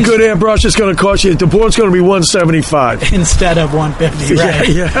 you want a good airbrush, it's going to cost you, the board's going to be $175 instead of $150, right?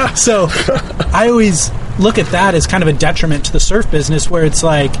 Yeah. So I always look at that as kind of a detriment to the surf business, where it's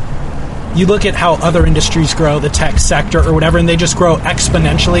like, you look at how other industries grow, the tech sector or whatever, and they just grow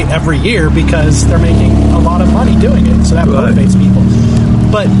exponentially every year because they're making a lot of money doing it. So that motivates people.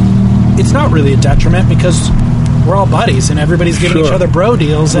 But it's not really a detriment because we're all buddies and everybody's giving each other bro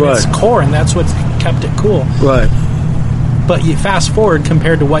deals, and it's core, and that's what's kept it cool. Right. But you fast forward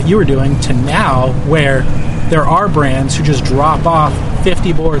compared to what you were doing to now, where there are brands who just drop off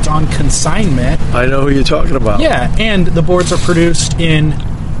 50 boards on consignment. I know who you're talking about. Yeah, and the boards are produced in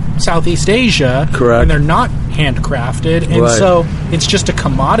Southeast Asia. Correct. And they're not handcrafted. And so it's just a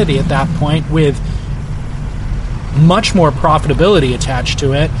commodity at that point with much more profitability attached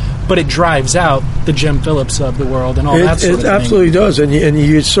to it, but it drives out the Jim Phillips of the world and all that sort of thing. It absolutely does. And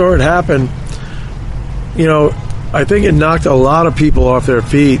you saw it happen. I think it knocked a lot of people off their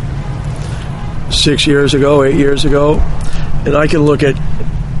feet 6 years ago, 8 years ago. And I can look at,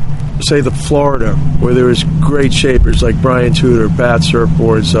 say, the Florida, where there was great shapers like Brian Tudor, Bat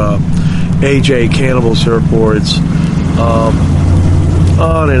Surfboards, AJ Cannibal Surfboards,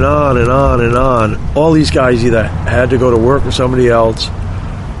 on and on and on and on. All these guys either had to go to work with somebody else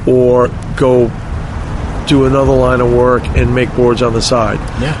or go do another line of work and make boards on the side.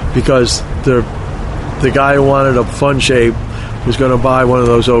 Yeah. Because the guy who wanted a fun shape was going to buy one of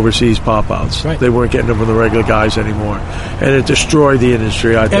those overseas pop-outs. Right. They weren't getting them from the regular guys anymore. And it destroyed the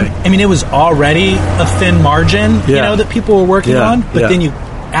industry, I think. I mean, it was already a thin margin, that people were working on, but then you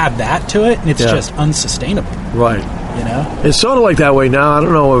add that to it, and it's just unsustainable. Right. It's sort of like that way now. I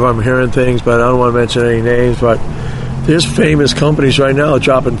don't know if I'm hearing things, but I don't want to mention any names, but there's famous companies right now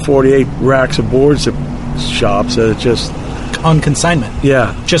dropping 48 racks of boards at shops that are just... on consignment.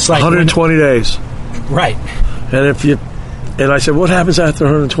 Yeah. Just like... 120 days. Right. And I said, what happens after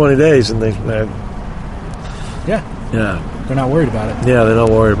 120 days? And they... Yeah. They're not worried about it. Yeah, they're not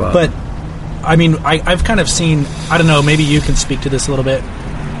worried about it. But, I mean, I've kind of seen... I don't know, maybe you can speak to this a little bit.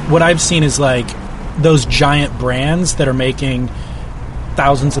 What I've seen is, like, those giant brands that are making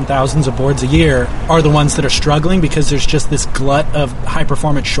thousands and thousands of boards a year are the ones that are struggling because there's just this glut of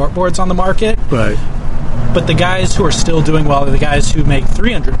high-performance shortboards on the market. Right. But the guys who are still doing well are the guys who make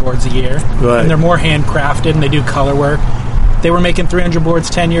 300 boards a year. Right. And they're more handcrafted and they do color work. They were making 300 boards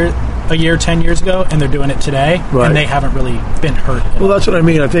 10 years ago, and they're doing it today. Right. And they haven't really been hurt. Well, that's what I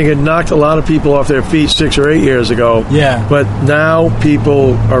mean. I think it knocked a lot of people off their feet 6 or 8 years ago. Yeah. But now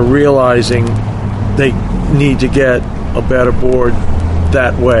people are realizing they need to get a better board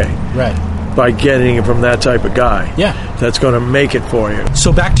that way. Right. By getting it from that type of guy. Yeah. That's going to make it for you.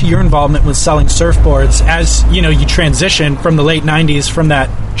 So back to your involvement with selling surfboards, as you transition from the late 90s from that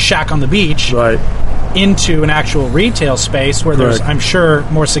shack on the beach into an actual retail space where there's, I'm sure,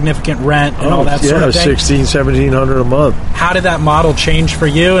 more significant rent and all that sort of thing. Yeah, $1,600, $1,700 a month. How did that model change for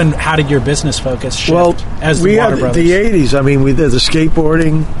you, and how did your business focus shift as the Water Brothers? We had the 80s. I mean, we did the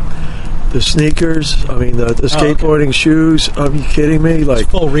skateboarding, the sneakers, the skateboarding shoes. Are you kidding me? Like,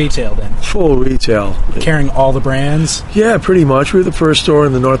 it's full retail then? Full retail. Carrying all the brands? Yeah, pretty much. We were the first store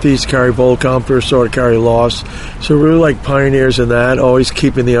in the Northeast to carry Volcom, first store to carry Lost. So we were like pioneers in that, always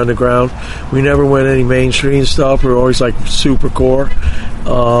keeping the underground. We never went any mainstream stuff. We were always like super core.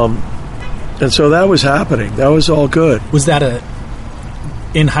 And so that was happening. That was all good. Was that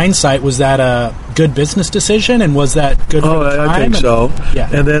in hindsight, was that a good business decision, and was that good for the time? I think so. Yeah.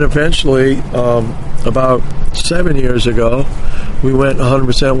 And then eventually, about 7 years ago, we went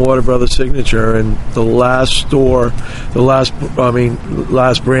 100% Water Brothers signature, and the last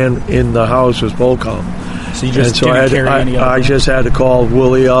brand in the house was Volcom. So you just didn't carry any other? I just had to call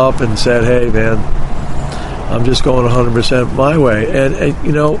Wooly up and said, hey, man, I'm just going 100% my way.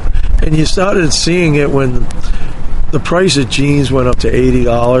 And you started seeing it when the price of jeans went up to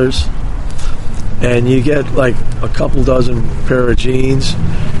 $80, and you get like a couple dozen pair of jeans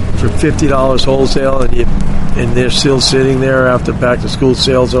for $50 wholesale, and they're still sitting there after back to school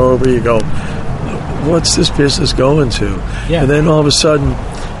sales are over. You go, what's this business going to? Yeah. And then all of a sudden,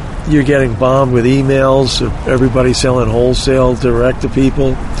 you're getting bombed with emails of everybody selling wholesale direct to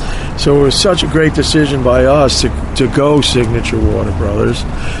people. So it was such a great decision by us to go Signature Water Brothers.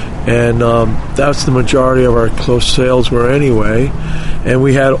 And that's the majority of our close sales were anyway. And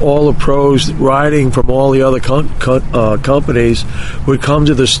we had all the pros riding from all the other companies would come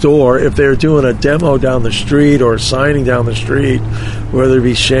to the store if they were doing a demo down the street or signing down the street, whether it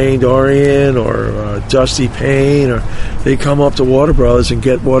be Shane Dorian or Dusty Payne, or they come up to Water Brothers and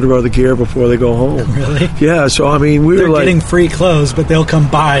get Water Brother gear before they go home. Really? Yeah. So I mean, They're were like getting free clothes, but they'll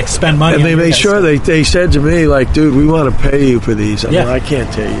come by, spend money, and they made sure they said to me, like, dude, we want to pay you for these. I mean, I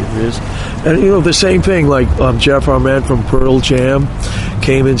can't tell you this. And you know, the same thing, like Jeff Arment from Pearl Jam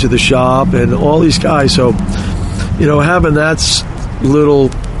came into the shop, and all these guys. So, you know, having that little,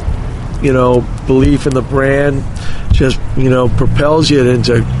 you know, belief in the brand just, you know, propels you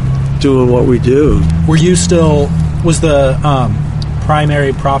into doing what we do. Were you still, was the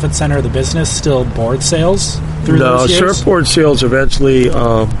primary profit center of the business still board sales through those years? No, surfboard sales eventually,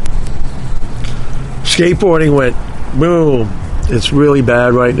 skateboarding went boom. It's really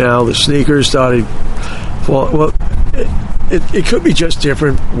bad right now. The sneakers started, well, it could be just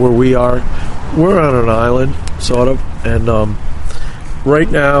different where we are. We're on an island, sort of, and right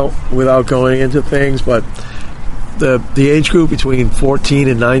now, without going into things, but the age group between 14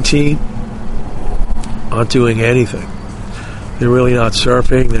 and 19 aren't doing anything. They're really not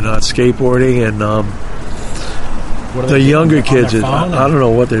surfing. They're not skateboarding, and the younger kids, I don't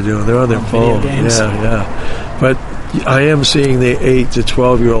know what they're doing. They're on their phone. Games. Yeah. But I am seeing the 8 to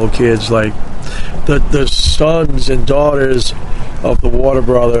 12-year-old kids, like the sons and daughters of the Water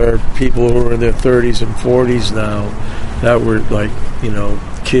Brother people who are in their 30s and 40s now, that were like, you know,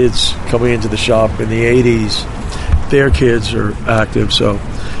 kids coming into the shop in the 80s. Their kids are active, so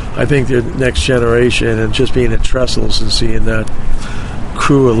I think they're the next generation. And just being at Trestles and seeing that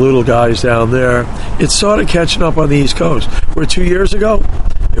crew of little guys down there, it's sort of catching up on the East Coast. Where 2 years ago,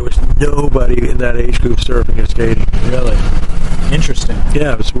 there was nobody in that age group surfing or skating. Really? Interesting.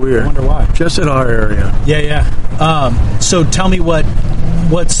 Yeah, it was weird. I wonder why. Just in our area. Yeah. So tell me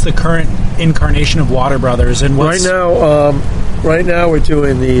what's the current incarnation of Water Brothers, and what's... Right now we're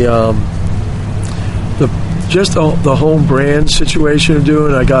doing the home brand situation of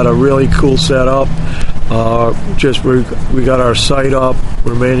doing. I got a really cool setup. We got our site up.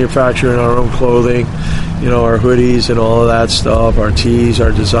 We're manufacturing our own clothing, you know, our hoodies and all of that stuff, our tees,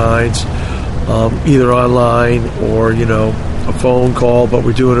 our designs, either online or, you know, a phone call. But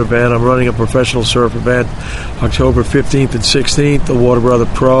we're doing an event. I'm running a professional surf event October 15th and 16th, the Water Brother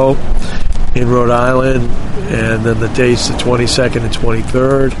Pro in Rhode Island, and then the dates the 22nd and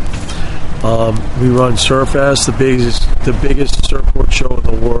 23rd. We run Surfest, the biggest surfboard show in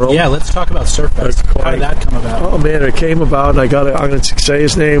the world. Yeah, let's talk about Surfest. How did that come about? Oh man, it came about, and I'm going to say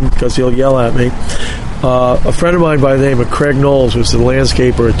his name because he'll yell at me. A friend of mine by the name of Craig Knowles was the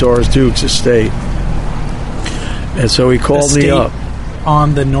landscaper at Doris Duke's estate, and so he called me up.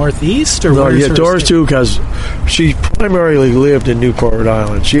 On the Northeast, or no? Yeah, Doris Duke she primarily lived in Newport, Rhode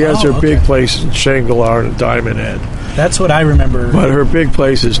Island. She has her big place in Shangri-La and Diamond Head. That's what I remember. But her big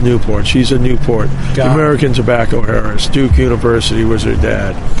place is Newport. She's a Newport. American Tobacco Harris. Duke University was her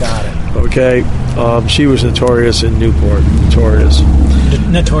dad. Got it. Okay. She was notorious in Newport.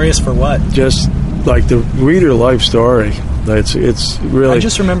 Notorious for what? Just like read her life story. It's really. I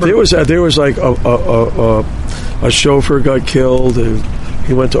just remember there was like a chauffeur got killed.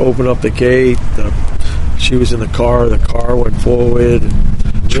 He went to open up the gate. She was in the car. The car went forward.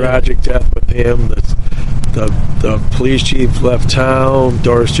 Tragic death with him. The police chief left town.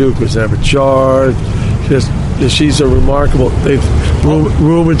 Doris Duke was never charged. She's a remarkable. They've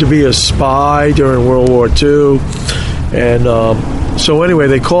rumored to be a spy during World War II, and so anyway,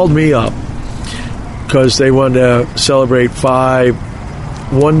 they called me up because they wanted to celebrate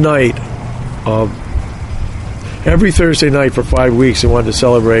one night of every Thursday night for 5 weeks. They wanted to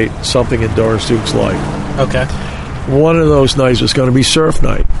celebrate something in Doris Duke's life. Okay. One of those nights was going to be surf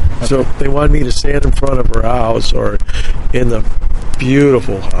night. Okay. So they wanted me to stand in front of her house or in the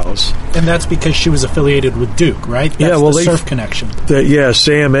beautiful house. And that's because she was affiliated with Duke, right? That's the surf connection.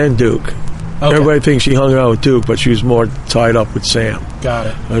 Sam and Duke. Okay. Everybody thinks she hung out with Duke, but she was more tied up with Sam. Got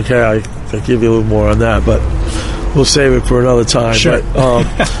it. Okay, I'll give you a little more on that, but we'll save it for another time. Sure.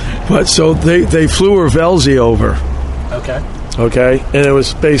 But so they flew her Velzy over. Okay, and it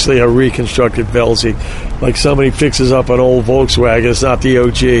was basically a reconstructed Velzy. Like somebody fixes up an old Volkswagen, it's not the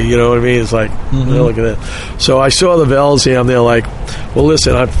OG, you know what I mean? It's like, look at that. So I saw the Velzy, I'm there like, well,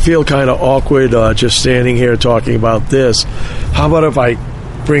 listen, I feel kind of awkward just standing here talking about this. How about if I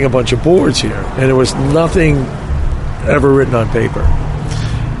bring a bunch of boards here? And there was nothing ever written on paper.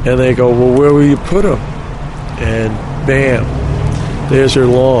 And they go, well, where will you put them? And bam, there's her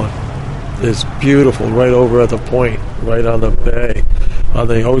lawn. is beautiful, right over at the point, right on the bay, on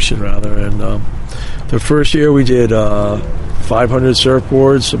the ocean rather. And the first year we did 500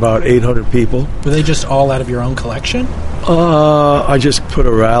 surfboards, about 800 people. Were they just all out of your own collection? I just put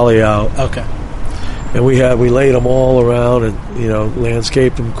a rally out. Okay. And we laid them all around and,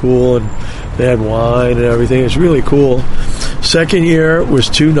 landscaped them cool, and they had wine and everything. It's really cool. Second year was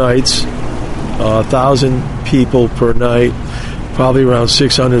 2 nights, 1,000 people per night, probably around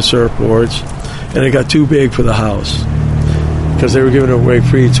 600 surfboards. And it got too big for the house because they were giving away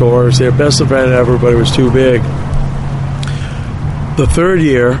free tours. Their best event ever, but it was too big. The third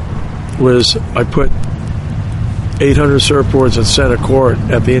year was I put 800 surfboards in center court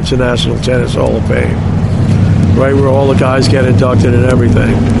at the International Tennis Hall of Fame, right where all the guys get inducted and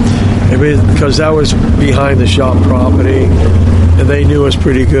everything. I mean, because that was behind the shop property, and they knew us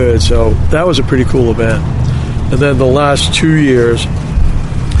pretty good, so that was a pretty cool event. And then the last 2 years,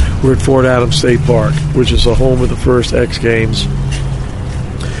 we're at Fort Adams State Park, which is the home of the first X Games,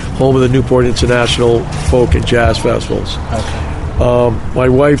 home of the Newport International Folk and Jazz Festivals. Okay. My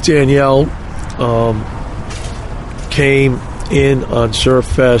wife Danielle came in on Surf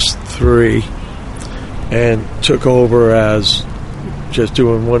Fest 3 and took over as just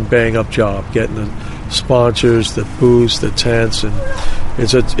doing one bang up job, getting the sponsors, the booths, the tents, and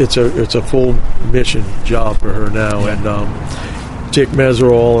it's a full mission job for her now. And Dick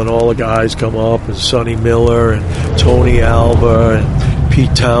Meserol and all the guys come up, and Sonny Miller and Tony Alba and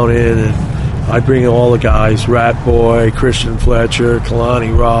Pete Townend, and I bring in all the guys, Rat Boy, Christian Fletcher,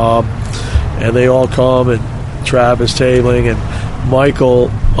 Kalani Robb, and they all come, and Travis Tabling and Michael,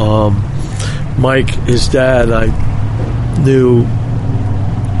 Mike, his dad, I knew,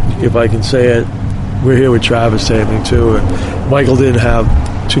 if I can say it, we're here with Travis Tabling too, and Michael didn't have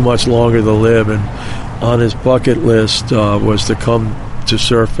too much longer to live, and on his bucket list was to come to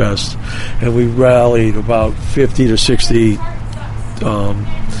Surf Fest, and we rallied about 50 to 60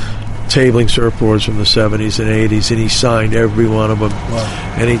 tabling surfboards from the 70s and 80s, and he signed every one of them.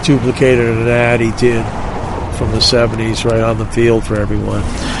 Wow. And he duplicated an ad he did from the 70s right on the field for everyone.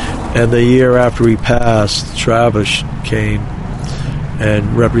 And the year after he passed, Travis came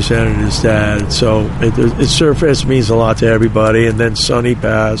and represented his dad. So Surf Fest means a lot to everybody. And then Sonny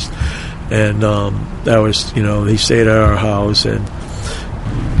passed, and that was, he stayed at our house. And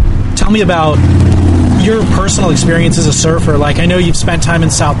tell me about your personal experience as a surfer. Like, I know you've spent time in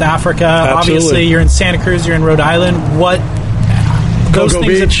South Africa. Absolutely. Obviously, you're in Santa Cruz, you're in Rhode Island.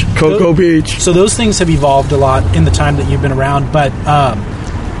 Cocoa Beach. So those things have evolved a lot in the time that you've been around. But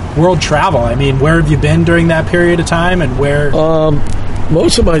world travel, I mean, where have you been during that period of time, and where?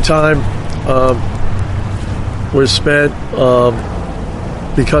 Most of my time was spent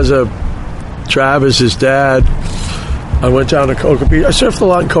because of Travis's dad. I went down to Cocoa Beach. I surfed a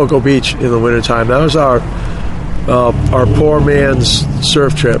lot in Cocoa Beach in the wintertime. That was our poor man's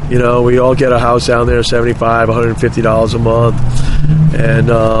surf trip. We all get a house down there, $75, $150 a month,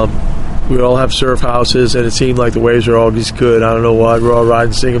 and we all have surf houses, and it seemed like the waves were always good. I don't know why. We're all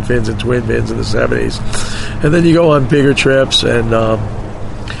riding single fins and twin fins in the 70s. And then you go on bigger trips, and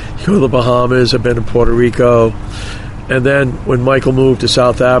you go to the Bahamas. I've been to Puerto Rico. And then when Michael moved to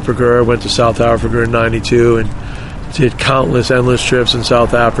South Africa, I went to South Africa in 92 and did countless, endless trips in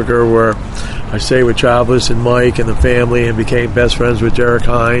South Africa where I stayed with Travis and Mike and the family and became best friends with Derek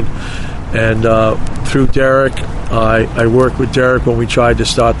Hine. And through Derek, I worked with Derek when we tried to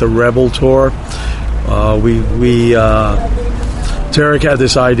start the Rebel Tour. Derek had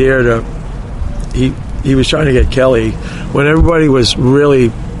this idea he was trying to get Kelly when everybody was really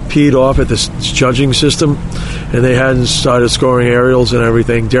peed off at this judging system and they hadn't started scoring aerials and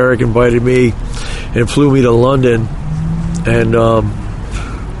everything. Derek invited me and flew me to London, and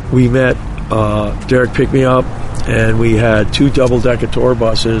we met. Derek picked me up, and we had 2 double-decker tour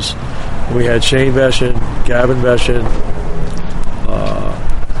buses. We had Shane Veshin, Gavin Veshin,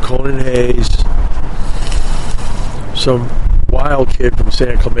 Conan Hayes, some wild kid from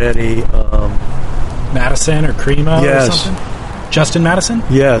San Clemente. Madison or Crema or something? Justin Madison?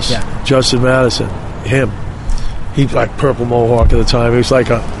 Yes, yeah. Justin Madison. Him. He's like purple mohawk at the time. He was like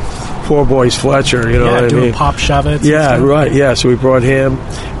a poor boy's Fletcher, you know what I mean? Doing pop shovets. Yeah, right. Yeah, so we brought him,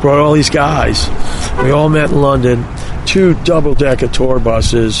 brought all these guys. We all met in London. 2 double-decker tour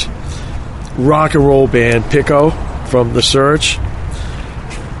buses, rock and roll band, Pico from The Search,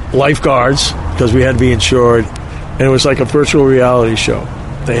 lifeguards, because we had to be insured, and it was like a virtual reality show.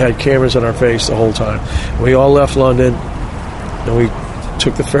 They had cameras on our face the whole time. We all left London, and we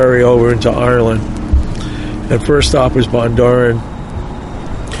took the ferry over into Ireland. And first stop was Bondoran,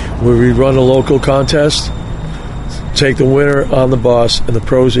 where we run a local contest. take the winner on the bus, and the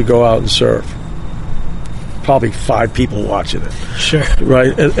pros would go out and surf. Probably 5 people watching it. Sure.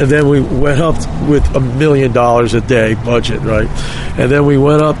 Right? And then we went up with $1 million a day budget, right? And then we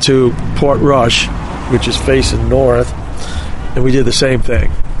went up to Port Rush, which is facing north, and we did the same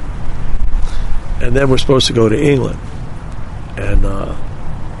thing. And then we're supposed to go to England. And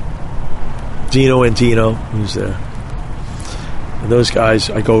Dino and Dino, who's there. And those guys,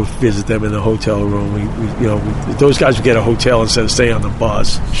 I go visit them in the hotel room. Those guys would get a hotel instead of staying on the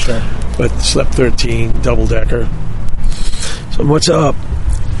bus. Sure. But slept 13, double-decker. So what's up?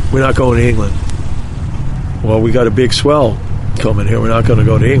 We're not going to England. Well, we got a big swell coming here. We're not going to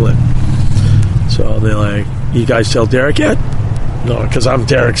go to England. So they're like, you guys tell Derek yet? No, because I'm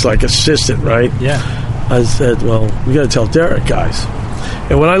Derek's like assistant, right? Yeah. I said, well, we got to tell Derek, guys.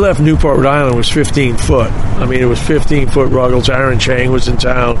 And when I left Newport, Rhode Island, it was 15 foot. I mean, it was 15-foot Ruggles. Aaron Chang was in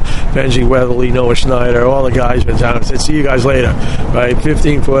town. Benji Weatherly, Noah Schneider, all the guys were in town. I said, see you guys later. Right?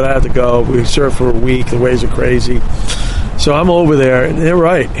 15 foot, I had to go. We surfed for a week. The waves are crazy. So I'm over there, and they're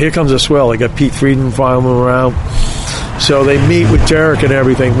right. Here comes a swell. They got Pete Friedman following them around. So they meet with Derek and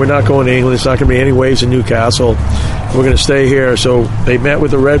everything. We're not going to England. It's not going to be any waves in Newcastle. We're going to stay here. So they met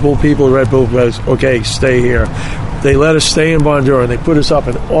with the Red Bull people. The Red Bull goes, okay, stay here. They let us stay in Bondura, and they put us up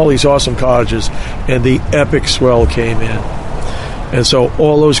in all these awesome cottages, and the epic swell came in. And so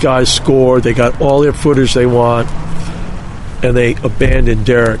all those guys scored. They got all their footage they want, and they abandoned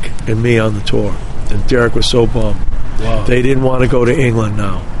Derek and me on the tour. And Derek was so bummed. Wow. They didn't want to go to England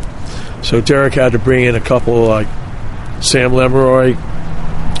now. So Derek had to bring in a couple like Sam Lemeroy,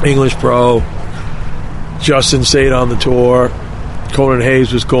 English pro. Justin stayed on the tour. Conan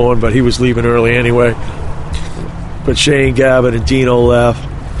Hayes was going, but he was leaving early anyway. But Shane Gavin and Dino left,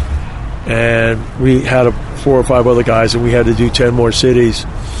 and we had 4 or 5 other guys, and we had to do 10 more cities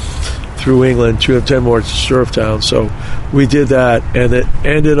through England, 10 more surf towns. So we did that, and it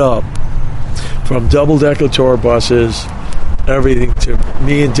ended up from double-decker tour buses, everything, to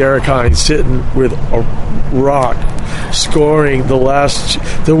me and Derek Hines sitting with a rock, scoring the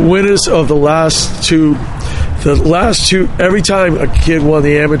winners of the last two. Every time a kid won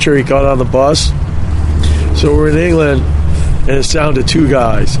the amateur, he got on the bus. So we're in England, and it's down to 2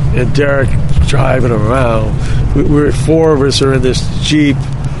 guys, and Derek driving around. We're 4 of us are in this Jeep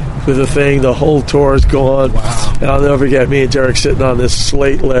with the thing. The whole tour is gone. Wow. And I'll never forget me and Derek sitting on this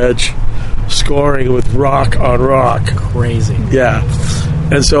slate ledge, scoring with rock on rock. Crazy. Yeah.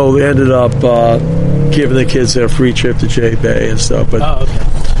 And so we ended up giving the kids their free trip to J Bay and stuff. But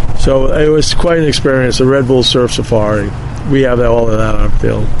okay. So it was quite an experience. The Red Bull Surf Safari. We have all of that on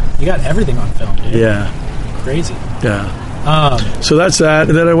film. You got everything on film, dude. Yeah. Crazy. Yeah. So that's that.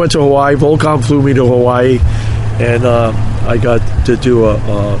 And then I went to Hawaii. Volcom flew me to Hawaii. And I got to do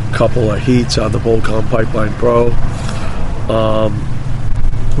a couple of heats on the Volcom Pipeline Pro.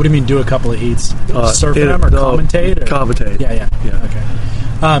 What do you mean do a couple of heats? Surf them or commentate? Or? Commentate. Yeah.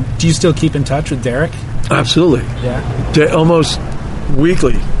 Okay. Do you still keep in touch with Derek? Absolutely. Yeah. Almost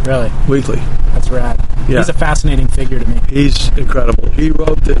weekly. Really? Weekly. That's rad. Yeah. He's a fascinating figure to me. He's incredible. He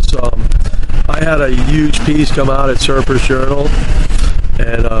wrote this. I had a huge piece come out at Surfer's Journal,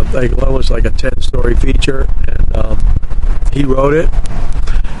 and one was like a 10-story feature, and he wrote it,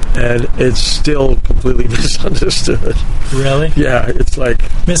 and it's still completely misunderstood. Really? Yeah, it's like...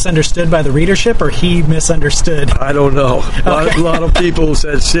 Misunderstood by the readership, or he misunderstood? I don't know. A lot of people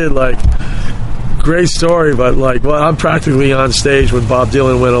said, Sid, like... Great story, but I'm practically on stage when Bob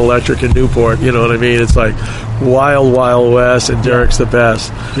Dylan went electric in Newport. You know what I mean? It's like wild, wild west, and Derek's the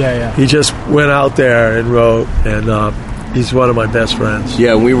best. Yeah. He just went out there and wrote, and he's one of my best friends.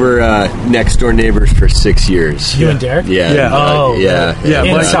 Yeah, we were next door neighbors for 6 years. You and Derek? Yeah. Yeah.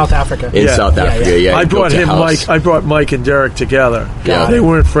 In South Africa. In South Africa. Yeah. I brought Mike and Derek together. Yeah. They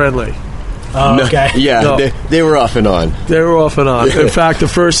weren't friendly. Oh, okay. Yeah, no. They were off and on. They were off and on. In fact, the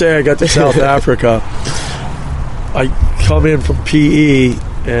first day I got to South Africa, I come in from PE,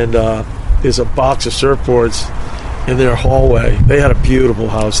 and there's a box of surfboards in their hallway. They had a beautiful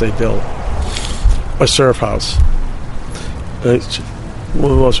house they built, a surf house. It's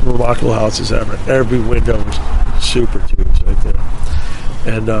one of the most remarkable houses ever. Every window was super tubes right there.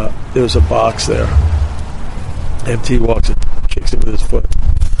 And there was a box there. MT walks in, kicks it with his foot.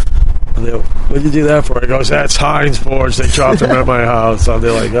 And they, what'd you do that for? He goes, that's Heinz boards. They chopped them at my house. And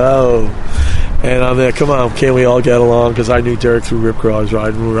they're like, oh. And I'm there, come on, can't we all get along? Because I knew Derek through Rip Curl. I was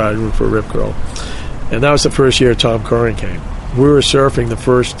riding for Rip Curl. And that was the first year Tom Curran came. We were surfing the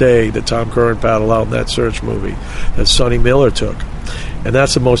first day that Tom Curran paddled out in that Search movie that Sonny Miller took. And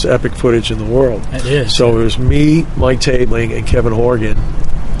that's the most epic footage in the world. It is. So it was me, Mike Tabling, and Kevin Horgan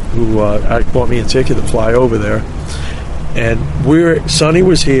who bought me a ticket to fly over there. And Sonny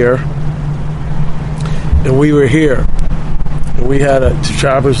was here, and we were here. And we had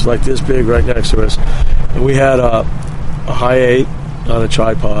Travis like this big right next to us. And we had a high 8 on a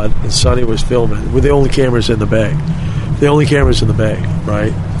tripod, and Sonny was filming. We're the only cameras in the bay. The only cameras in the bay,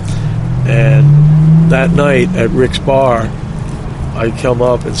 right? And that night at Rick's Bar, I come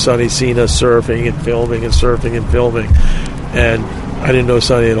up and Sonny's seen us surfing and filming and surfing and filming. And I didn't know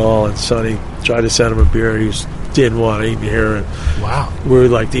Sonny at all, and Sonny tried to send him a beer. He didn't want to even hear it. Wow. We were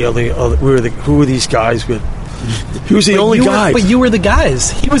like the only who were these guys with? He was the only guy. But you were the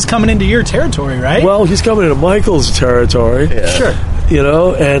guys. He was coming into your territory, right? Well, he's coming into Michael's territory. Yeah. Sure. You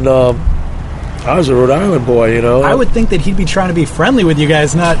know, and I was a Rhode Island boy, you know. I would think that he'd be trying to be friendly with you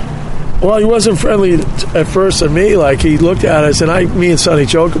guys, not... Well, he wasn't friendly at first to me. Like, he looked at us, and me and Sonny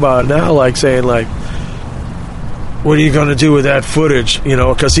joke about it now, like, saying, like, what are you going to do with that footage? You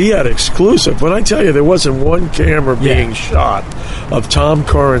know, because he had exclusive. When I tell you there wasn't one camera being shot of Tom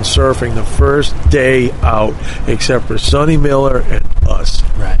Curran surfing the first day out, except for Sonny Miller and us.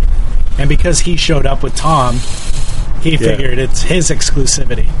 Right. And because he showed up with Tom, he figured it's his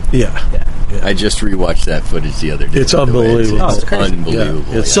exclusivity. Yeah. I just rewatched that footage the other day. It's unbelievable. It's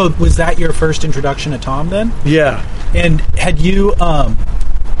unbelievable. Yeah. So was that your first introduction to Tom then? Yeah. And had you...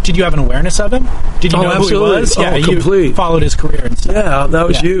 did you have an awareness of him? Did you know absolutely. who he was? Yeah, you complete. Followed his career and stuff. Yeah, that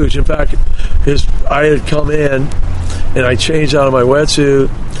was huge. In fact, I had come in, and I changed out of my wetsuit,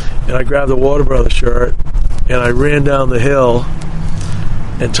 and I grabbed the Water Brothers shirt, and I ran down the hill,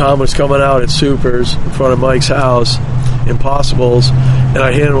 and Tom was coming out at Supers in front of Mike's house, Impossibles, and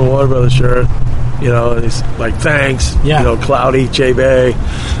I handed him a Water Brothers shirt, you know, and he's like, thanks, you know, Cloudy, J-Bay,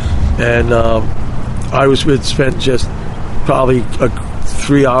 and I spent just probably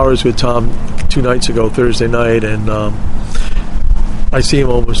 3 hours with Tom 2 nights ago, Thursday night, and I see him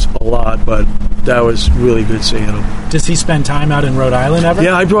almost a lot, but that was really good seeing him. Does he spend time out in Rhode Island ever?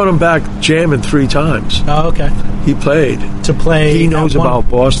 Yeah, I brought him back jamming 3 times. Oh, okay. He played. To play... He knows about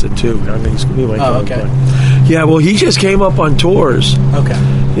Boston, too. I mean, he's going to be my okay. Yeah, well, he just came up on tours. Okay.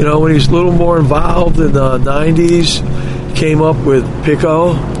 You know, when he was a little more involved in the 90s, came up with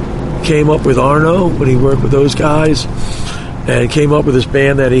Pico, came up with Arno when he worked with those guys, and came up with this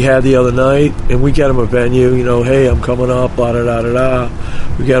band that he had the other night, and we get him a venue, you know, hey, I'm coming up,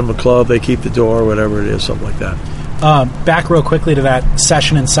 blah-da-da-da-da. We get him a club, they keep the door, whatever it is, something like that. Back real quickly to that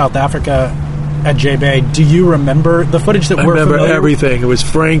session in South Africa at J-Bay, do you remember the footage that we're familiar with? I remember everything. It was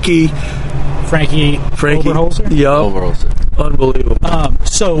Frankie Oberholzer? Yeah. Oberholzer. Unbelievable.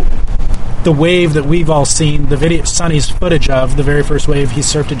 So the wave that we've all seen, the video, Sonny's footage of, the very first wave he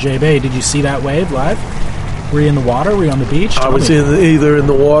surfed at J-Bay, did you see that wave live? Were you in the water? Were you on the beach? I was either in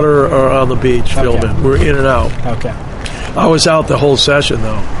the water or on the beach filming. We're in and out. Okay. I was out the whole session,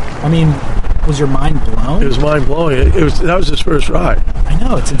 though. I mean, was your mind blown? It was mind-blowing. That was his first ride. I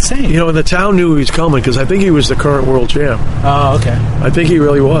know, it's insane. You know, and the town knew he was coming because I think he was the current world champ. Oh, okay. I think he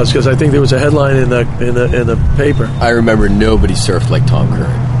really was because I think there was a headline in the paper. I remember nobody surfed like Tom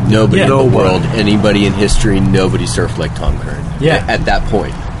Curran. Nobody in the world, anybody in history, nobody surfed like Tom Curran. Yeah. At that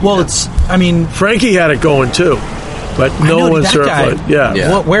point. Well, I mean... Frankie had it going, too, but no one surfed like... Yeah.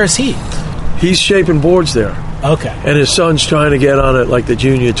 Well, where is he? He's shaping boards there. Okay. And his son's trying to get on it like the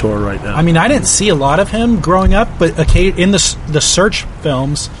junior tour right now. I mean, I didn't see a lot of him growing up, but in the Search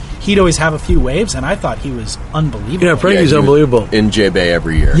films, he'd always have a few waves, and I thought he was unbelievable. Yeah, Frankie's unbelievable. In J-Bay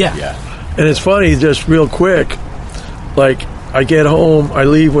every year. Yeah. And it's funny, just real quick, like, I get home, I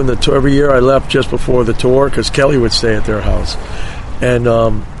leave when the tour, every year I left just before the tour, because Kelly would stay at their house. And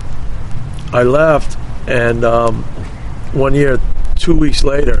I left, and 1 year, 2 weeks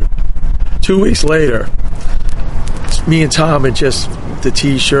later, me and Tom had just the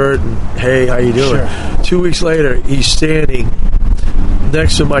T-shirt and hey, how you doing? Sure. 2 weeks later, he's standing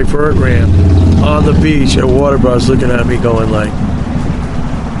next to my vert ramp on the beach at Water Bros, looking at me, going like,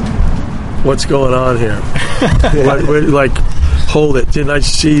 "What's going on here?" like, hold it. Didn't I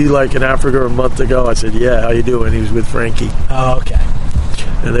see you like in Africa a month ago? I said, "Yeah, how you doing?" He was with Frankie. Oh, okay.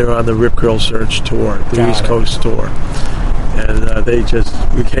 And they were on the Rip Curl Search tour, the East Coast tour. And they just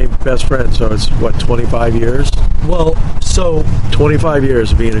became best friends. So it's, 25 years? Well, so... 25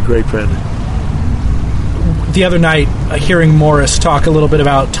 years of being a great friend. The other night, hearing Morris talk a little bit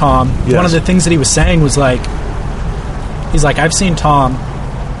about Tom, one of the things that he was saying was like, he's like, I've seen Tom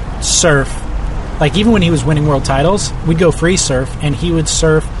surf, like even when he was winning world titles, we'd go free surf, and he would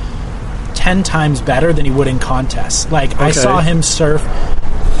surf 10 times better than he would in contests. Like, I saw him surf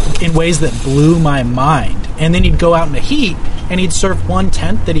in ways that blew my mind. And then he'd go out in the heat, and he'd surf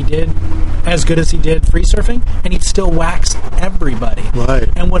 1/10 that he did as good as he did free surfing, and he'd still wax everybody. Right.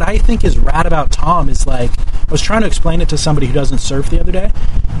 And what I think is rad about Tom is, like, I was trying to explain it to somebody who doesn't surf the other day,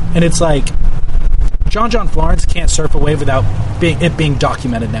 and it's like, John Florence can't surf a wave without it being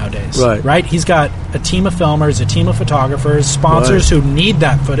documented nowadays. Right? He's got a team of filmers, a team of photographers, sponsors who need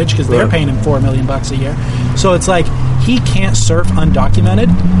that footage because they're paying him $4 million a year. So it's like, he can't surf undocumented.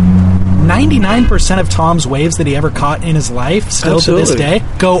 99% of Tom's waves that he ever caught in his life, still to this day,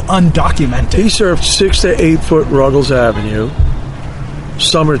 go undocumented. He surfed 6 to 8 foot Ruggles Avenue,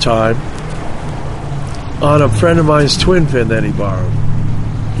 summertime, on a friend of mine's twin fin that he borrowed.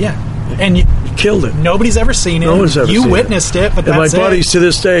 Yeah. And you killed it. Nobody's ever seen it. No one's ever seen it. You witnessed it, but and that's my buddies to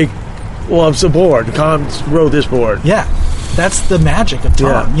this day loves the board. Tom rode this board. Yeah. That's the magic of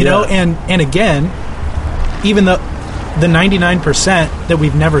Tom, you know? And again, even the 99% that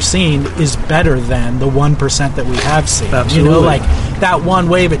we've never seen is better than the 1% that we have seen. Absolutely. You know, like that one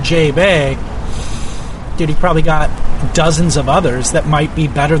wave at J Bay, dude, he probably got dozens of others that might be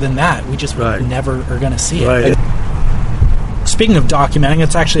better than that. We just never are going to see it. Right. Speaking of documenting,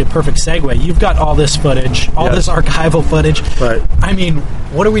 it's actually a perfect segue. You've got all this footage, all this archival footage. Right. I mean,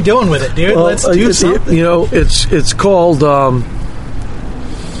 what are we doing with it, dude? Well, Let's do something. You know, it's called,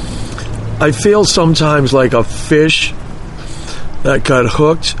 I feel sometimes like a fish that got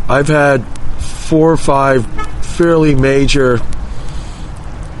hooked. I've had 4 or 5 fairly major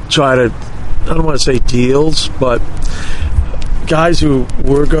I don't want to say deals, but guys who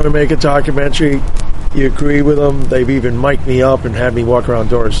were going to make a documentary, you agree with them. They've even mic'd me up and had me walk around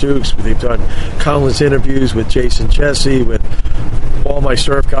Doris Dukes. They've done countless interviews with Jason Jesse, with all my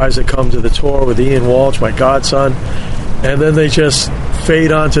surf guys that come to the tour, with Ian Walsh, my godson, and then they just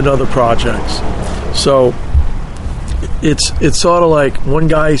fade on to other projects. So it's sort of like one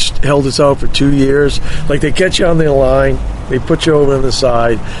guy held us out for 2 years. Like, they get you on the line, they put you over on the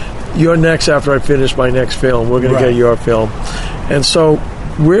side. You're next after I finish my next film. We're going to get your film. And so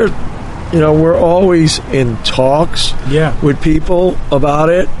we're always in talks with people about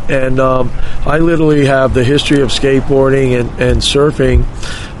it. And I literally have the history of skateboarding and surfing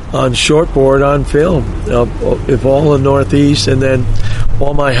on shortboard on film, if all in the Northeast, and then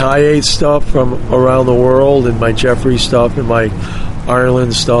all my high 8 stuff from around the world, and my Jeffrey stuff and my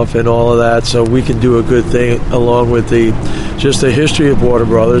Ireland stuff and all of that, so we can do a good thing along with the history of Warner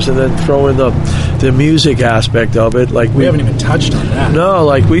Brothers, and then throw in the music aspect of it. Like we haven't even touched on that. No,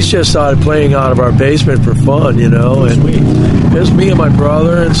 like we just started playing out of our basement for fun, you know, and there's me and my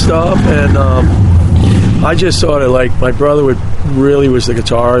brother and stuff, and I just sort of like, my brother was the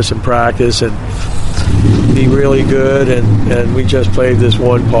guitarist in practice and be really good, and we just played this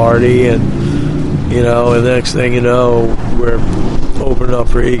one party, and you know, and the next thing you know, we're opening up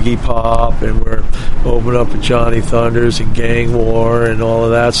for Iggy Pop, and we're opening up for Johnny Thunders and Gang War and all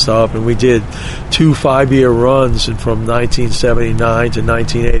of that stuff, and we did 2 5-year runs, and from 1979 to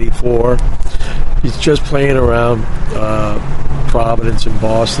 1984, he's just playing around Providence and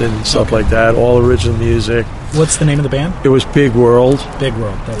Boston and stuff like that, all original music. What's the name of the band? It was Big World. Big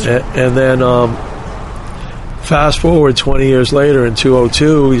World, that's right. And then fast forward 20 years later, in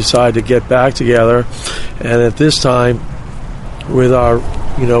 2002, we decided to get back together, and at this time, with our,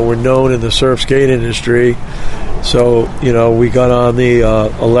 you know, we're known in the surf skate industry, so, you know, we got on the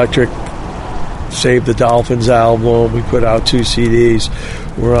Electric Save the Dolphins album. We put out 2 CDs.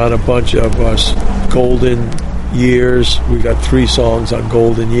 We're on a bunch of Golden Years. We got 3 songs on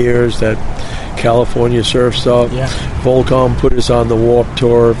Golden Years, that California surf stuff. Yeah. Volcom put us on the Warped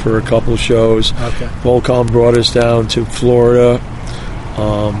Tour for a couple shows. Okay. Volcom brought us down to Florida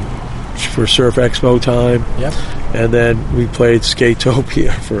for Surf Expo time. Yep. And then we played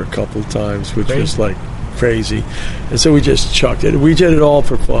Skatopia for a couple times, which was like crazy. And so we just chucked it. We did it all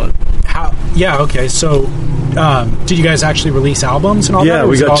for fun. Okay. So did you guys actually release albums and all that? Yeah,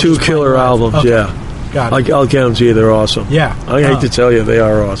 we got 2 killer albums, okay. Got it. I'll get them to you. They're awesome. Yeah. I hate to tell you, they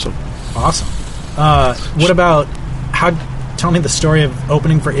are awesome. Awesome. What about, tell me the story of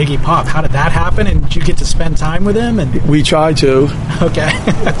opening for Iggy Pop. How did that happen? And did you get to spend time with him? And we tried to. Okay.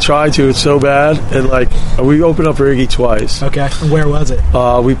 Tried to. It's so bad. And like, we opened up for Iggy twice. Okay. Where was it?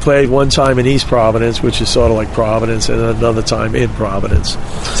 We played one time in East Providence, which is sort of like Providence, and another time in Providence.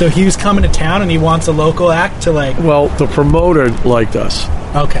 So he was coming to town, and he wants a local act to like. Well, the promoter liked us.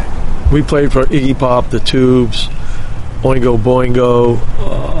 Okay. We played for Iggy Pop, The Tubes, Oingo Boingo,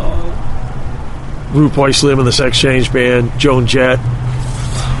 Root Boy Slim and the Sex Change Band, Joan Jett.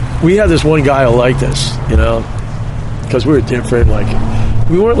 We had this one guy who liked us, you know, because we were different. Like,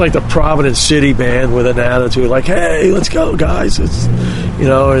 we weren't like the Providence City band with an attitude like, hey, let's go, guys. It's, you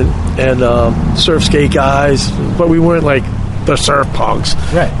know, and surf skate guys, but we weren't like the surf punks.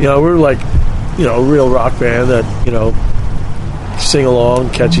 Right. You know, we were like a real rock band that, sing along,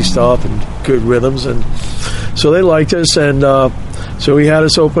 catchy stuff, and good rhythms. And so they liked us, and so he had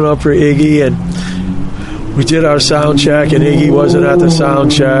us open up for Iggy, and we did our sound check, and Iggy wasn't at the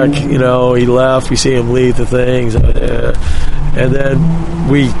sound check. He left. We see him leave the things. And then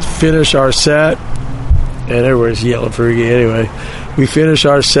we finish our set, and everyone's yelling for Iggy anyway. We finish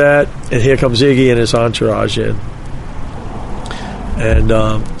our set, and here comes Iggy and his entourage in. And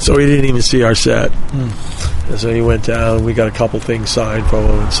so he didn't even see our set. And so he went down. We got a couple things signed from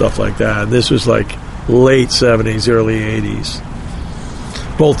him and stuff like that. And this was like late 70s, early 80s.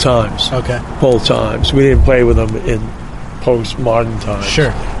 Both times. Okay. Both times. We didn't play with them in postmodern times.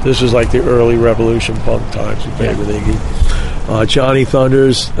 Sure. This was like the early Revolution punk times. We played with Iggy. Johnny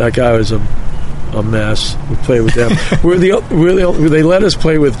Thunders, that guy was a mess. We played with them. They let us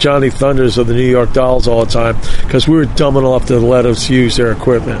play with Johnny Thunders of the New York Dolls all the time because we were dumb enough to let us use their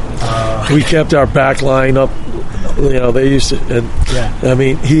equipment. We kept our back line up. They used to. And I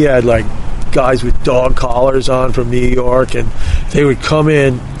mean, he had like guys with dog collars on from New York, and they would come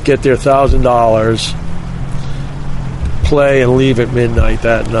in, get their $1,000, play, and leave at midnight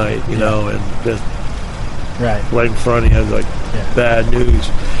that night. And just right in front of you, like bad news,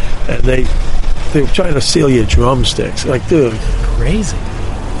 and they were trying to steal your drumsticks. Like, dude, crazy.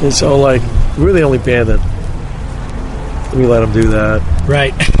 And so, like, we're the only band that we let them do that.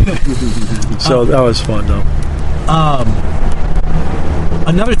 Right. So that was fun, though.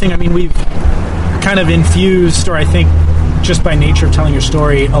 Another thing, I mean, we've kind of infused, or I think just by nature of telling your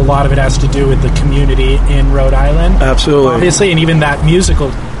story, a lot of it has to do with the community in Rhode Island. Absolutely. Obviously, and even that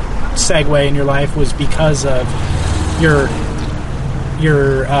musical segue in your life was because of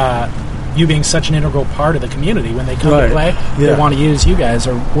you being such an integral part of the community. When they come to play, they want to use you guys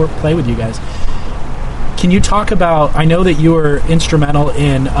or play with you guys. Can you talk about, I know that you were instrumental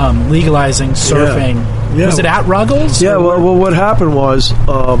in legalizing surfing. Yeah. Was it at Ruggles? Yeah, well, what happened was,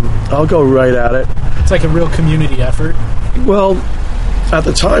 I'll go right at it. It's like a real community effort. Well, at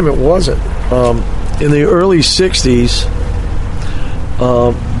the time it wasn't. In the early 60s,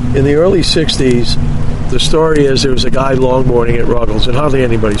 the story is there was a guy longboarding at Ruggles, and hardly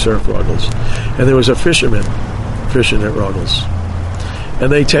anybody surfed Ruggles. And there was a fisherman fishing at Ruggles.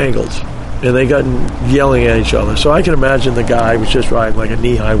 And they tangled. And they got yelling at each other. So I can imagine the guy was just riding like a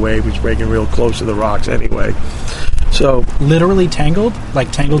knee-high wave, was breaking real close to the rocks anyway. So literally tangled?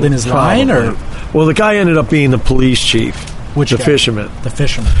 Like tangled in his line? Or? Well, the guy ended up being the police chief. Which guy? Fisherman. The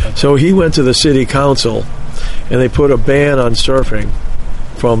fisherman. Okay. So he went to the city council, and they put a ban on surfing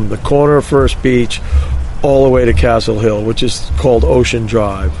from the corner of First Beach all the way to Castle Hill, which is called Ocean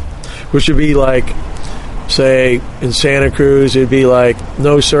Drive, which would be like, say, in Santa Cruz, it'd be like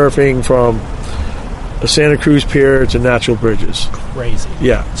no surfing from a Santa Cruz pier to Natural Bridges. Crazy.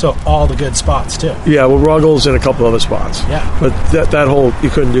 Yeah. So all the good spots, too. Yeah, well, Ruggles and a couple other spots. Yeah. But that whole, you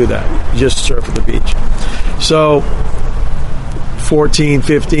couldn't do that. You just surf at the beach. So 14,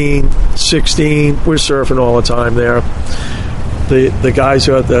 15, 16, we're surfing all the time there. The guys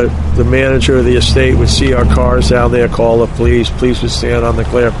who are the manager of the estate would see our cars down there, call the police. Police would stand on the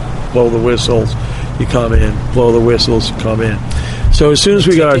cliff, blow the whistles. You come in, blow the whistles, you come in. So as soon as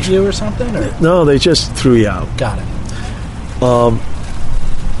we got you or something? Or? No, they just threw you out. Got it.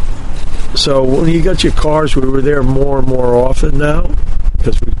 So when you got your cars, we were there more and more often now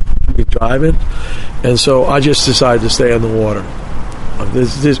because we drive it, and so I just decided to stay in the water.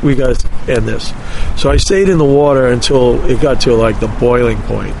 We got to end this. So I stayed in the water until it got to like the boiling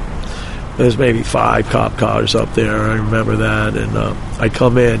point. There's maybe 5 cop cars up there. I remember that. And I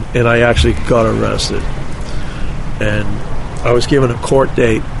come in, and I actually got arrested. And I was given a court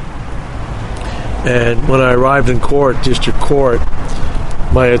date. And when I arrived in court, district court,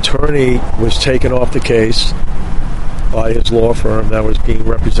 my attorney was taken off the case by his law firm that was being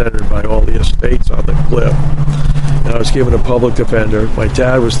represented by all the estates on the cliff. And I was given a public defender. My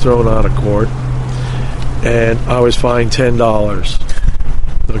dad was thrown out of court. And I was fined $10.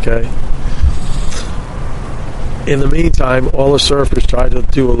 Okay? In the meantime, all the surfers tried to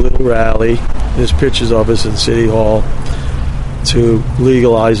do a little rally. There's pictures of us in City Hall to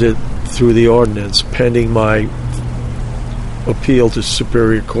legalize it through the ordinance, pending my appeal to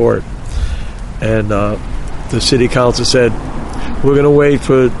Superior Court. And the City Council said, we're going to wait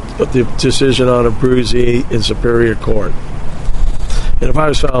for the decision on Abruzzi in Superior Court. And if I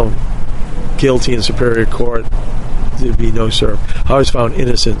was found guilty in Superior Court, there'd be no surf. I was found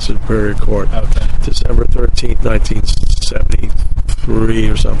innocent in Superior Court. Okay. December 13th, 1973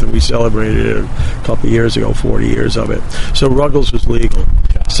 or something. We celebrated it a couple of years ago, 40 years of it. So Ruggles was legal.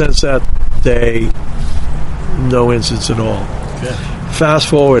 Since that day, no incidents at all. Good. Fast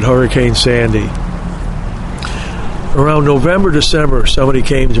forward, Hurricane Sandy. Around November, December, somebody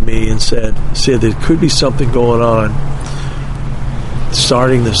came to me and said there could be something going on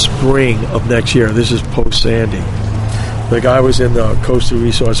starting the spring of next year. This is post-Sandy. The guy was in Coastal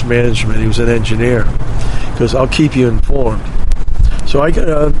Resource Management. He was an engineer. Because I'll keep you informed. So I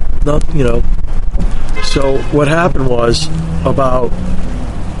got So what happened was about,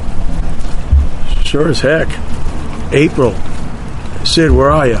 sure as heck, April. Sid,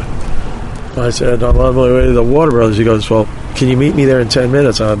 where are you? I said, I'm on my way to the Water Brothers. He goes, well, can you meet me there in 10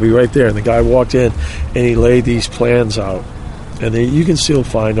 minutes? I'll be right there. And the guy walked in, and he laid these plans out. And you can still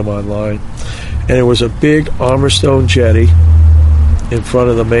find them online. And it was a big Armorstone jetty in front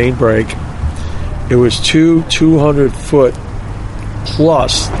of the main break. It was 200-foot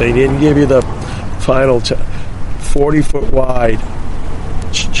plus. They didn't give you the final 40-foot wide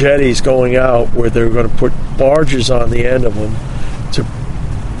jetties going out where they were going to put barges on the end of them to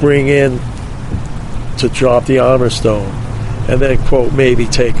bring in to drop the Armorstone and then, quote, maybe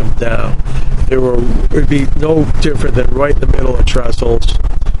take them down. It would be no different than right in the middle of Trestles,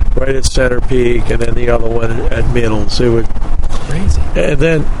 right at Center Peak, and then the other one at Middles. It would crazy. And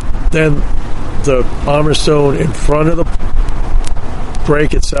then the Armorstone in front of the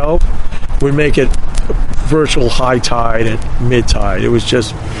break itself would make it virtual high tide at mid tide. It was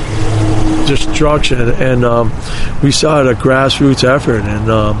just destruction, and we saw it a grassroots effort.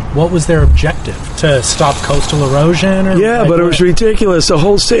 And what was their objective? To stop coastal erosion? Or yeah, but it was ridiculous. The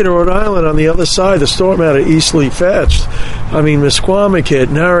whole state of Rhode Island on the other side, the storm out of Eastleigh Fetched, I mean, Misquamicut,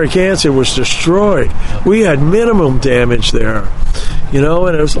 Narragansett was destroyed. We had minimum damage there, and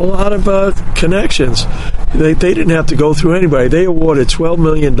there was a lot of connections. They didn't have to go through anybody. They awarded $12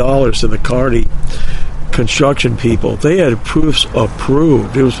 million to the Carty construction people. They had proofs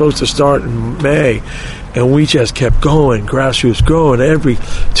approved. It was supposed to start in May, and we just kept going. Grassroots growing every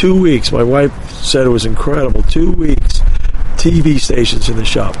 2 weeks. My wife said it was incredible. 2 weeks, TV stations in the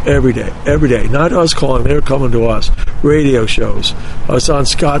shop every day. Not us calling, they were coming to us. Radio shows. I was on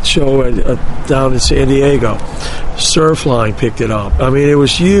Scott's show down in San Diego. Surfline picked it up. I mean, it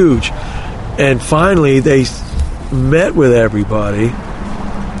was huge. And finally, they met with everybody.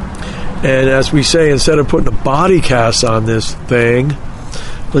 And as we say, instead of putting a body cast on this thing,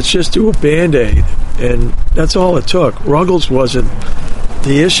 let's just do a Band-Aid. And that's all it took. Ruggles wasn't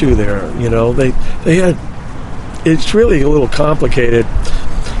the issue there. They had, it's really a little complicated.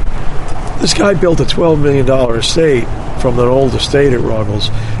 This guy built a $12 million estate from an old estate at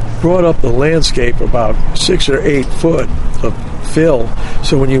Ruggles, brought up the landscape about 6 or 8 foot of fill.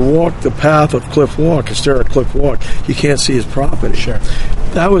 So when you walk the path of Cliff Walk, historic Cliff Walk, you can't see his property. Sure.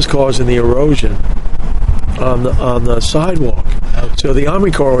 That was causing the erosion on the sidewalk. Okay. So the Army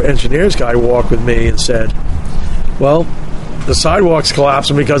Corps engineers guy walked with me and said, well, the sidewalk's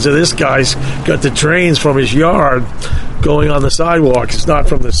collapsing because of this guy's got the drains from his yard going on the sidewalk. It's not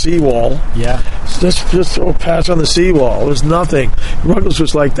from the seawall. Yeah. Just throw a patch on the seawall. There's nothing. Ruggles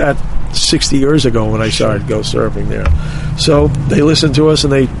was like that 60 years ago when I started go surfing there. So they listened to us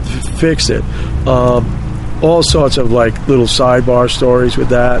and they fixed it. All sorts of like little sidebar stories with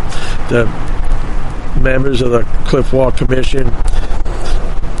that. The members of the Cliff Walk Commission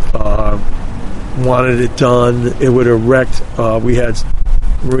wanted it done. It would erect. We had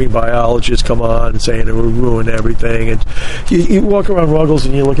marine biologists come on saying it would ruin everything. And you walk around Ruggles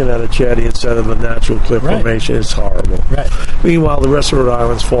and you're looking at a jetty instead of a natural cliff formation. It's horrible. Right. Meanwhile, the rest of Rhode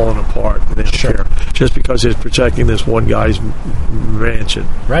Island's falling apart. They don't care just because it's protecting this one guy's mansion.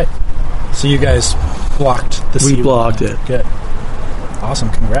 Right. So you guys blocked the sea. We blocked it. Good. Awesome.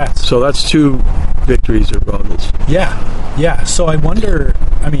 Congrats. So that's 2 victories at Ruggles. Yeah. So I wonder,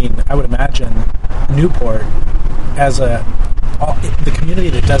 I would imagine Newport as the community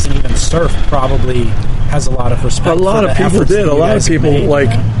that doesn't even surf probably has a lot of respect. A lot of people did. A lot of people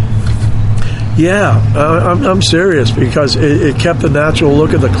Yeah, I'm serious because it kept the natural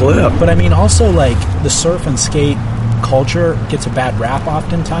look of the cliff. But also the surf and skate culture gets a bad rap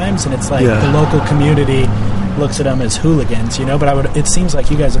oftentimes, and it's the local community looks at them as hooligans, But it seems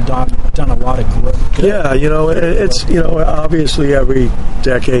like you guys have done a lot of good. Yeah, it's obviously every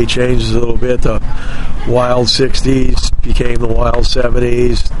decade changes a little bit. The wild '60s became the wild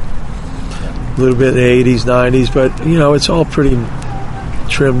 '70s, a little bit in the '80s, '90s, but it's all pretty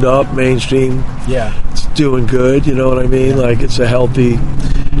trimmed up, mainstream. Yeah, it's doing good. You know what I mean? Like it's a healthy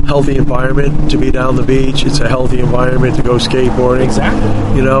environment to be down the beach. It's a healthy environment to go skateboarding. Exactly.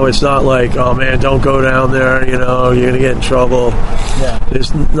 It's not like, oh man, don't go down there. You're gonna get in trouble. Yeah.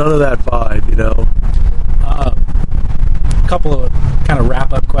 There's none of that vibe. A couple of kind of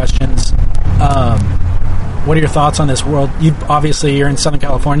wrap up questions. What are your thoughts on this world? You're in Southern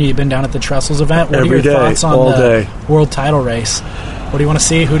California. You've been down at the Trestles event. What Every are your thoughts on all the day. world title race? What do you want to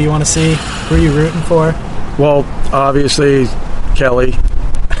see? Who do you want to see? Who are you rooting for? Well, obviously, Kelly.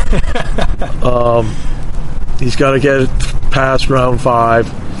 He's got to get past round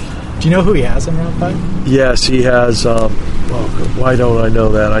 5. Do you know who he has in round 5? Yes, he has. Why don't I know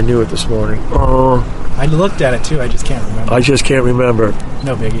that? I knew it this morning. I looked at it too. I just can't remember. I just can't remember.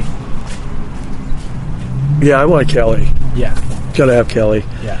 No biggie. Yeah, I want Kelly. Yeah. Got to have Kelly.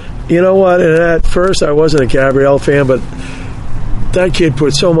 Yeah. You know what? And at first, I wasn't a Gabrielle fan, but that kid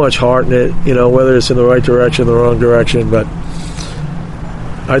put so much heart in it, whether it's in the right direction or the wrong direction. But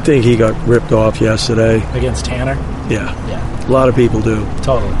I think he got ripped off yesterday. Against Tanner? Yeah. Yeah. A lot of people do.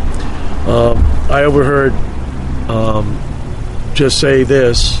 Totally. I overheard, just say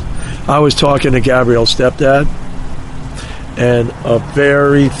this, I was talking to Gabrielle's stepdad, and a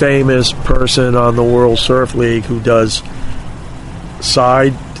very famous person on the World Surf League who does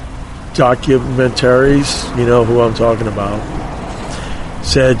side documentaries, you know who I'm talking about,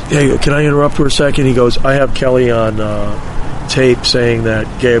 said, hey, can I interrupt for a second? He goes, I have Kelly on tape saying that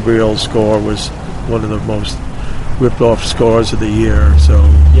Gabrielle's score was one of the most ripped off scores of the year. So,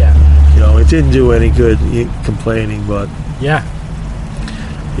 yeah, it didn't do any good complaining, but yeah.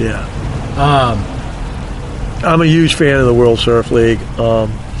 I'm a huge fan of the World Surf League.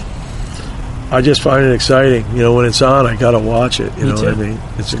 I just find it exciting. When it's on, I got to watch it. You know what I mean?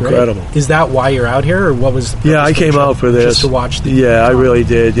 It's incredible. Is that why you're out here, or what was the purpose? Yeah, I came out for this. Just to watch the I really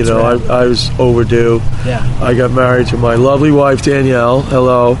did. I was overdue. Yeah. I got married to my lovely wife, Danielle.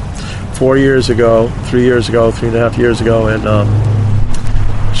 Hello. 3 years ago, 3.5 years ago,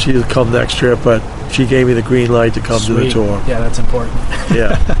 and she'll come next trip, but she gave me the green light to come to the tour. Yeah, that's important.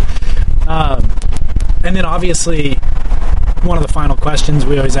 Yeah. And then obviously, one of the final questions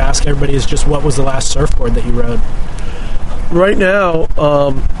we always ask everybody is just, what was the last surfboard that you rode? Right now,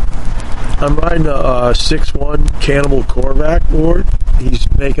 I'm riding a 6'1" Cannibal Corvac board. He's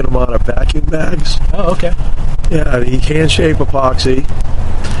making them out of vacuum bags. Oh, okay. Yeah, he can shape epoxy,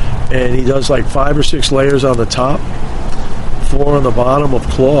 and he does like 5 or 6 layers on the top, 4 on the bottom of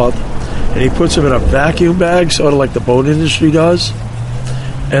cloth, and he puts them in a vacuum bag, sort of like the boat industry does,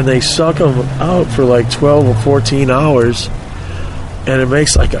 and they suck them out for like 12 or 14 hours, and it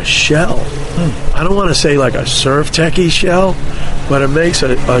makes like a shell. I don't want to say like a surf techie shell, but it makes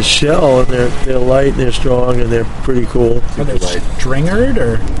a shell, and they're light and they're strong and they're pretty cool. Are they stringered,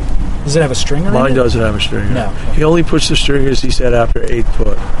 or does it have a stringer? Mine doesn't have a stringer. No. He only puts the stringers, he said, after 8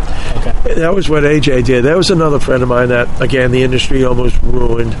 foot. Okay. That was what AJ did. That was another friend of mine that, again, the industry almost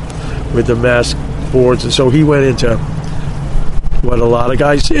ruined with the mask boards, and so he went into what a lot of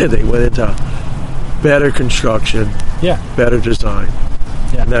guys did. They went into better construction, better design,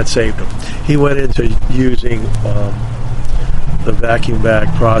 and that saved him. He went into using the vacuum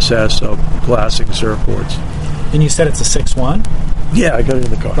bag process of glassing surfboards. And you said it's a 6'1"? Yeah, I got it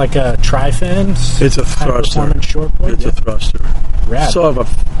in the car. Like a tri-fin? It's a thruster. It's a thruster. Rad. Sort of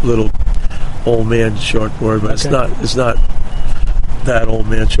a little old man shortboard, but it's not that old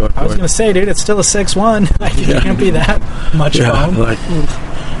man shortboard. I was going to say, dude, it's still a 6'1". It can't be that much foam.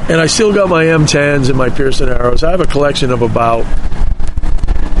 And I still got my M10s and my Pearson Arrows. I have a collection of about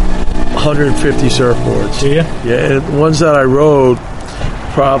 150 surfboards. Do you? Yeah, and ones that I rode,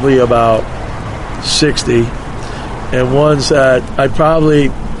 probably about 60. And ones that I don't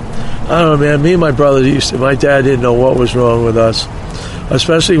know, man, me and my brother my dad didn't know what was wrong with us,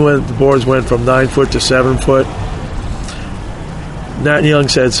 especially when the boards went from 9 foot to 7 foot. Nat Young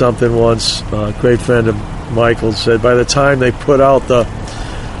said something once, a great friend of Michael's, said by the time they put out the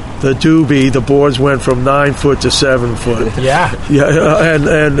doobie, the boards went from 9 foot to 7 foot. Yeah. Yeah,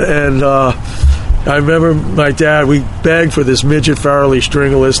 and I remember my dad, we begged for this Midget Farrelly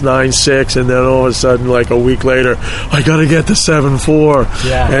stringerless 9.6, and then all of a sudden, like a week later, I got to get the 7.4.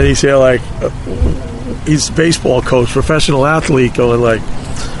 Yeah. And he's here like, he's a baseball coach, professional athlete, going like,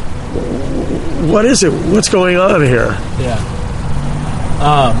 what is it? What's going on here? Yeah.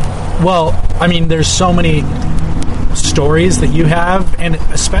 Well, I mean, there's so many stories that you have, and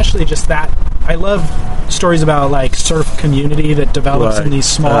especially just that. I love stories about like surf community that develops in these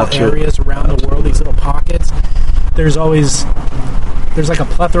small areas around the world, these little pockets. There's like a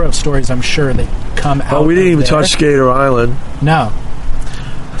plethora of stories, I'm sure, that come out. Oh, we didn't even touch Skater Island. No.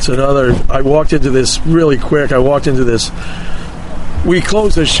 It's another. I walked into this really quick. We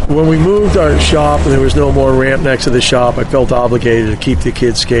closed when we moved our shop, and there was no more ramp next to the shop. I felt obligated to keep the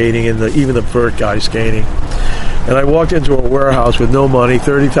kids skating and even the vert guys skating. And I walked into a warehouse with no money,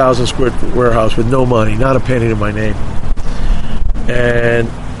 30,000 square foot warehouse with no money, not a penny to my name. And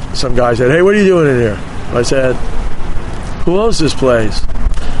some guy said, "Hey, what are you doing in here?" I said, who owns this place?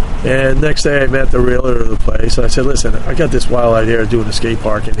 And next day I met the realtor of the place. And I said, listen, I got this wild idea of doing a skate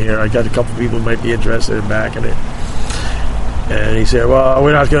park in here. I got a couple people who might be interested in backing it. And he said, well,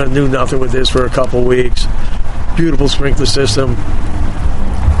 we're not going to do nothing with this for a couple weeks. Beautiful sprinkler system.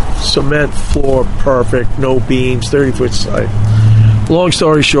 Cement floor, perfect. No beams, 30-foot side. Long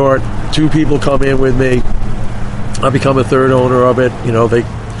story short, 2 people come in with me. I become a third owner of it. You know,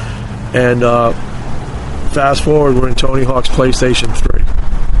 fast forward, we're in Tony Hawk's PlayStation 3.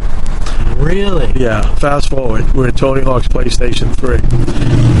 Really? Yeah, fast forward, we're in Tony Hawk's PlayStation 3.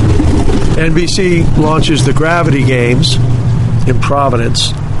 NBC launches the Gravity Games in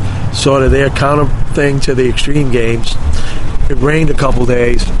Providence, sort of their counter thing to the Extreme Games. It rained a couple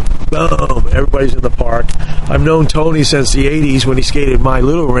days. Boom, everybody's in the park. I've known Tony since the 80s when he skated My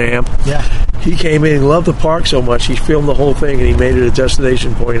Little Ramp. Yeah. He came in and loved the park so much, he filmed the whole thing and he made it a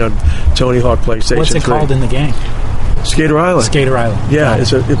destination point on Tony Hawk PlayStation 3. What's it called in the game? Skater Island. Skater Island. Yeah,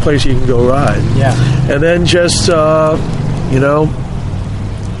 it's a place you can go ride. Yeah. And then just,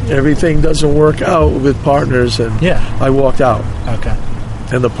 everything doesn't work out with partners, and I walked out. Okay.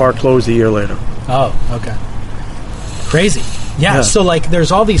 And the park closed a year later. Oh, okay. Crazy. Yeah, so like there's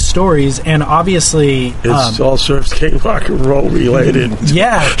all these stories, and obviously it's all surf, skate, rock and roll related.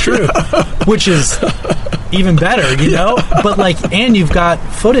 Yeah, true. Which is even better, you know? But like, and you've got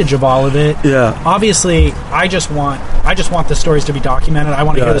footage of all of it. Yeah. Obviously, I just want the stories to be documented. I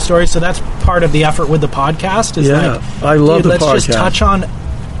want to hear the stories. So that's part of the effort with the podcast. Is I love the podcast. Let's just touch on.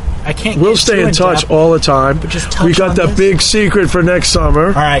 I can't. We'll stay in touch all the time. But just we got the big secret for next summer.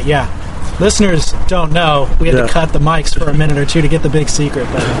 All right, yeah. Listeners don't know. We had to cut the mics for a minute or two to get the big secret,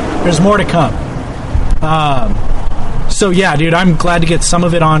 but there's more to come. So yeah, dude, I'm glad to get some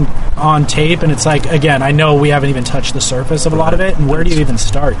of it on tape, and it's like, again, I know we haven't even touched the surface of a lot of it, and where do you even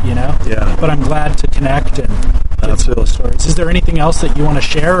start, you know? Yeah. But I'm glad to connect and get some of those stories. Is there anything else that you want to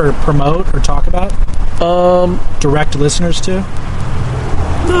share or promote or talk about? Direct listeners to?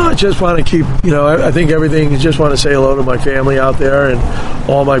 No, I just want to keep, I think everything, just want to say hello to my family out there and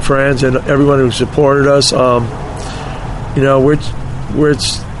all my friends and everyone who supported us. We're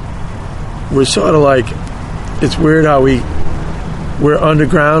sort of like, it's weird how we're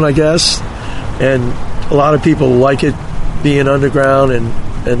underground, I guess, and a lot of people like it being underground and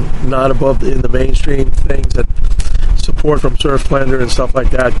not above in the mainstream things. That support from Surf Splendor and stuff like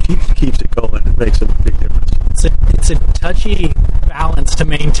that keeps it going. It makes a big difference. It's a touchy balance to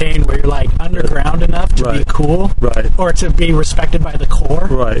maintain where you're like underground enough to be cool, right, or to be respected by the core,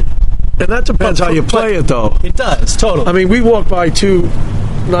 right. And that depends how you play it, though. It does, totally. I mean, we walked by two,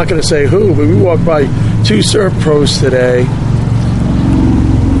 I'm not going to say who, but we walked by 2 surf pros today.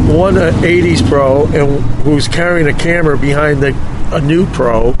 One an 80s pro, and who's carrying a camera behind a new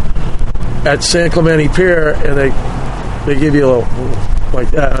pro at San Clemente Pier, and they give you a little like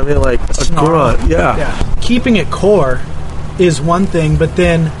that. I mean, like a grunt. Yeah. Keeping it core is one thing, but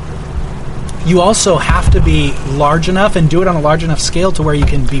then you also have to be large enough and do it on a large enough scale to where you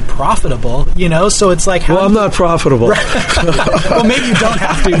can be profitable, you know? So it's like... I'm not profitable. Well, maybe you don't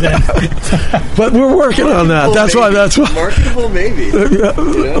have to then. But we're working on that. That's why. Marketable, maybe.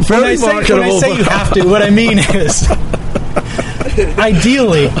 Very marketable. When I say you have to, what I mean is...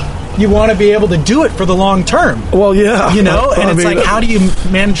 ideally... you want to be able to do it for the long term. Well, yeah. You know? And it's like, how do you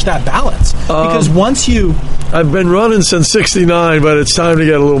manage that balance? Because once you... I've been running since 69, but it's time to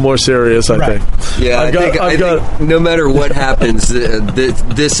get a little more serious, I think. Yeah, I think no matter what happens,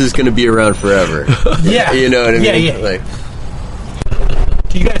 this is going to be around forever. Yeah. You know what I mean? Yeah. Like,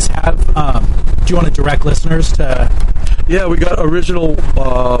 do you guys have... do you want to direct listeners to... Yeah, we got original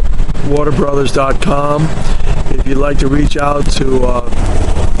waterbrothers.com. If you'd like to reach out to our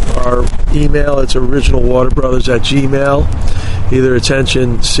email, it's originalwaterbrothers@gmail. Either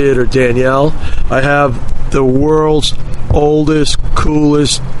attention Sid or Danielle. I have the world's oldest,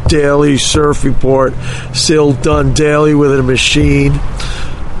 coolest daily surf report, still done daily with a machine.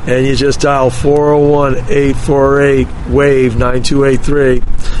 And you just dial 401-848-WAVE 9283.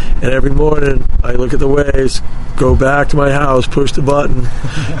 And every morning I look at the waves, go back to my house, push the button.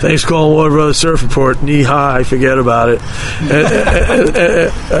 Thanks for calling Water Brothers Surf Report. Knee high, forget about it.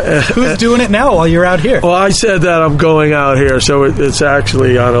 Who's doing it now while you're out here? Well, I said that I'm going out here, so it's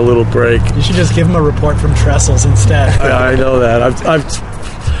actually on a little break. You should just give him a report from Trestles instead. I know that.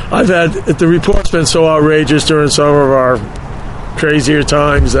 I've had the report's been so outrageous during some of our crazier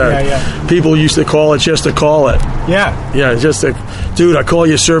times that people used to call it just to call it. Yeah, dude, I call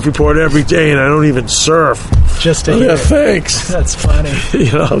you surf report every day and I don't even surf. Just to hear. Thanks. That's funny.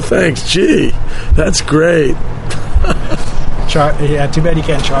 Thanks. Gee, that's great. Too bad you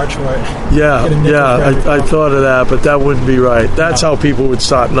can't charge for it. Yeah, I thought of that, but that wouldn't be right. That's how people would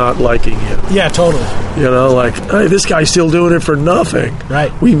start not liking you. Yeah, totally. Like, hey, this guy's still doing it for nothing.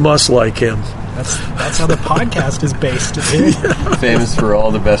 Right. We must like him. That's how the podcast is based. Yeah. Famous for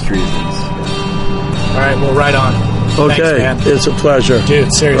all the best reasons. All right, well, right on. Okay, thanks, man. It's a pleasure.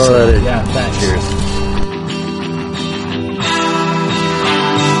 Dude, seriously. Alrighty. Yeah, thanks. Cheers.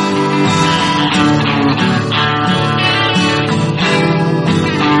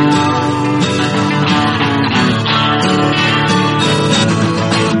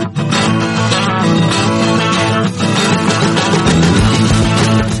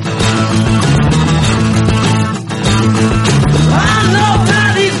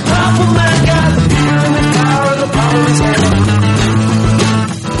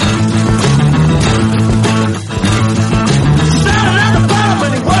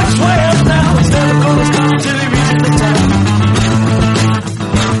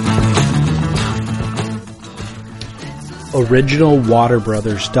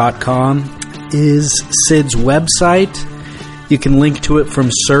 OriginalWaterBrothers.com is Sid's website. You can link to it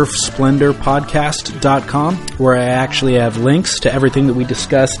from SurfSplendorPodcast.com, where I actually have links to everything that we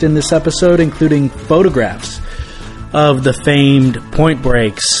discussed in this episode, including photographs of the famed point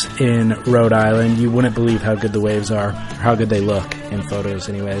breaks in Rhode Island. You wouldn't believe how good the waves are, or how good they look in photos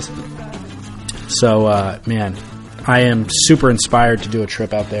anyways. So, man, I am super inspired to do a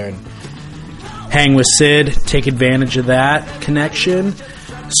trip out there and hang with Sid, take advantage of that connection.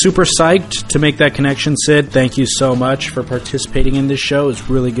 Super psyched to make that connection, Sid. Thank you so much for participating in this show. It's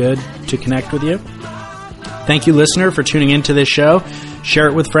really good to connect with you. Thank you, listener, for tuning into this show. Share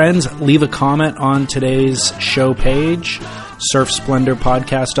it with friends. Leave a comment on today's show page,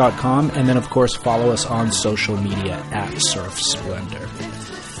 surfsplendorpodcast.com, and then, of course, follow us on social media at Surf Splendor.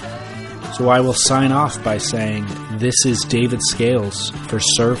 So I will sign off by saying this is David Scales for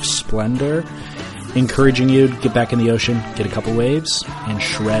Surf Splendor, encouraging you to get back in the ocean, get a couple waves, and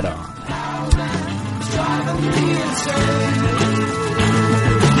shred on.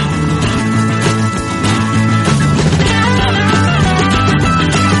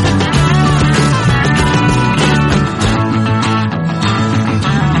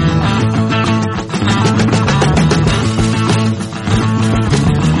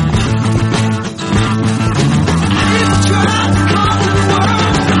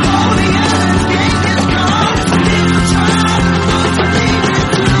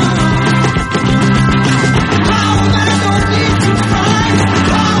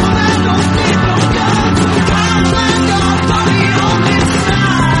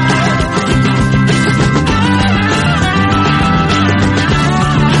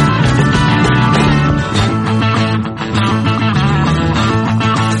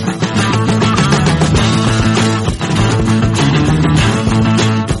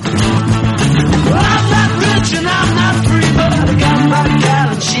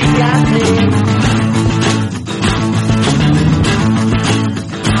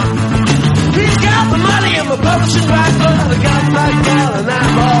 Publishing right, but I got my gal and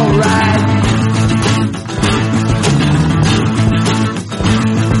I'm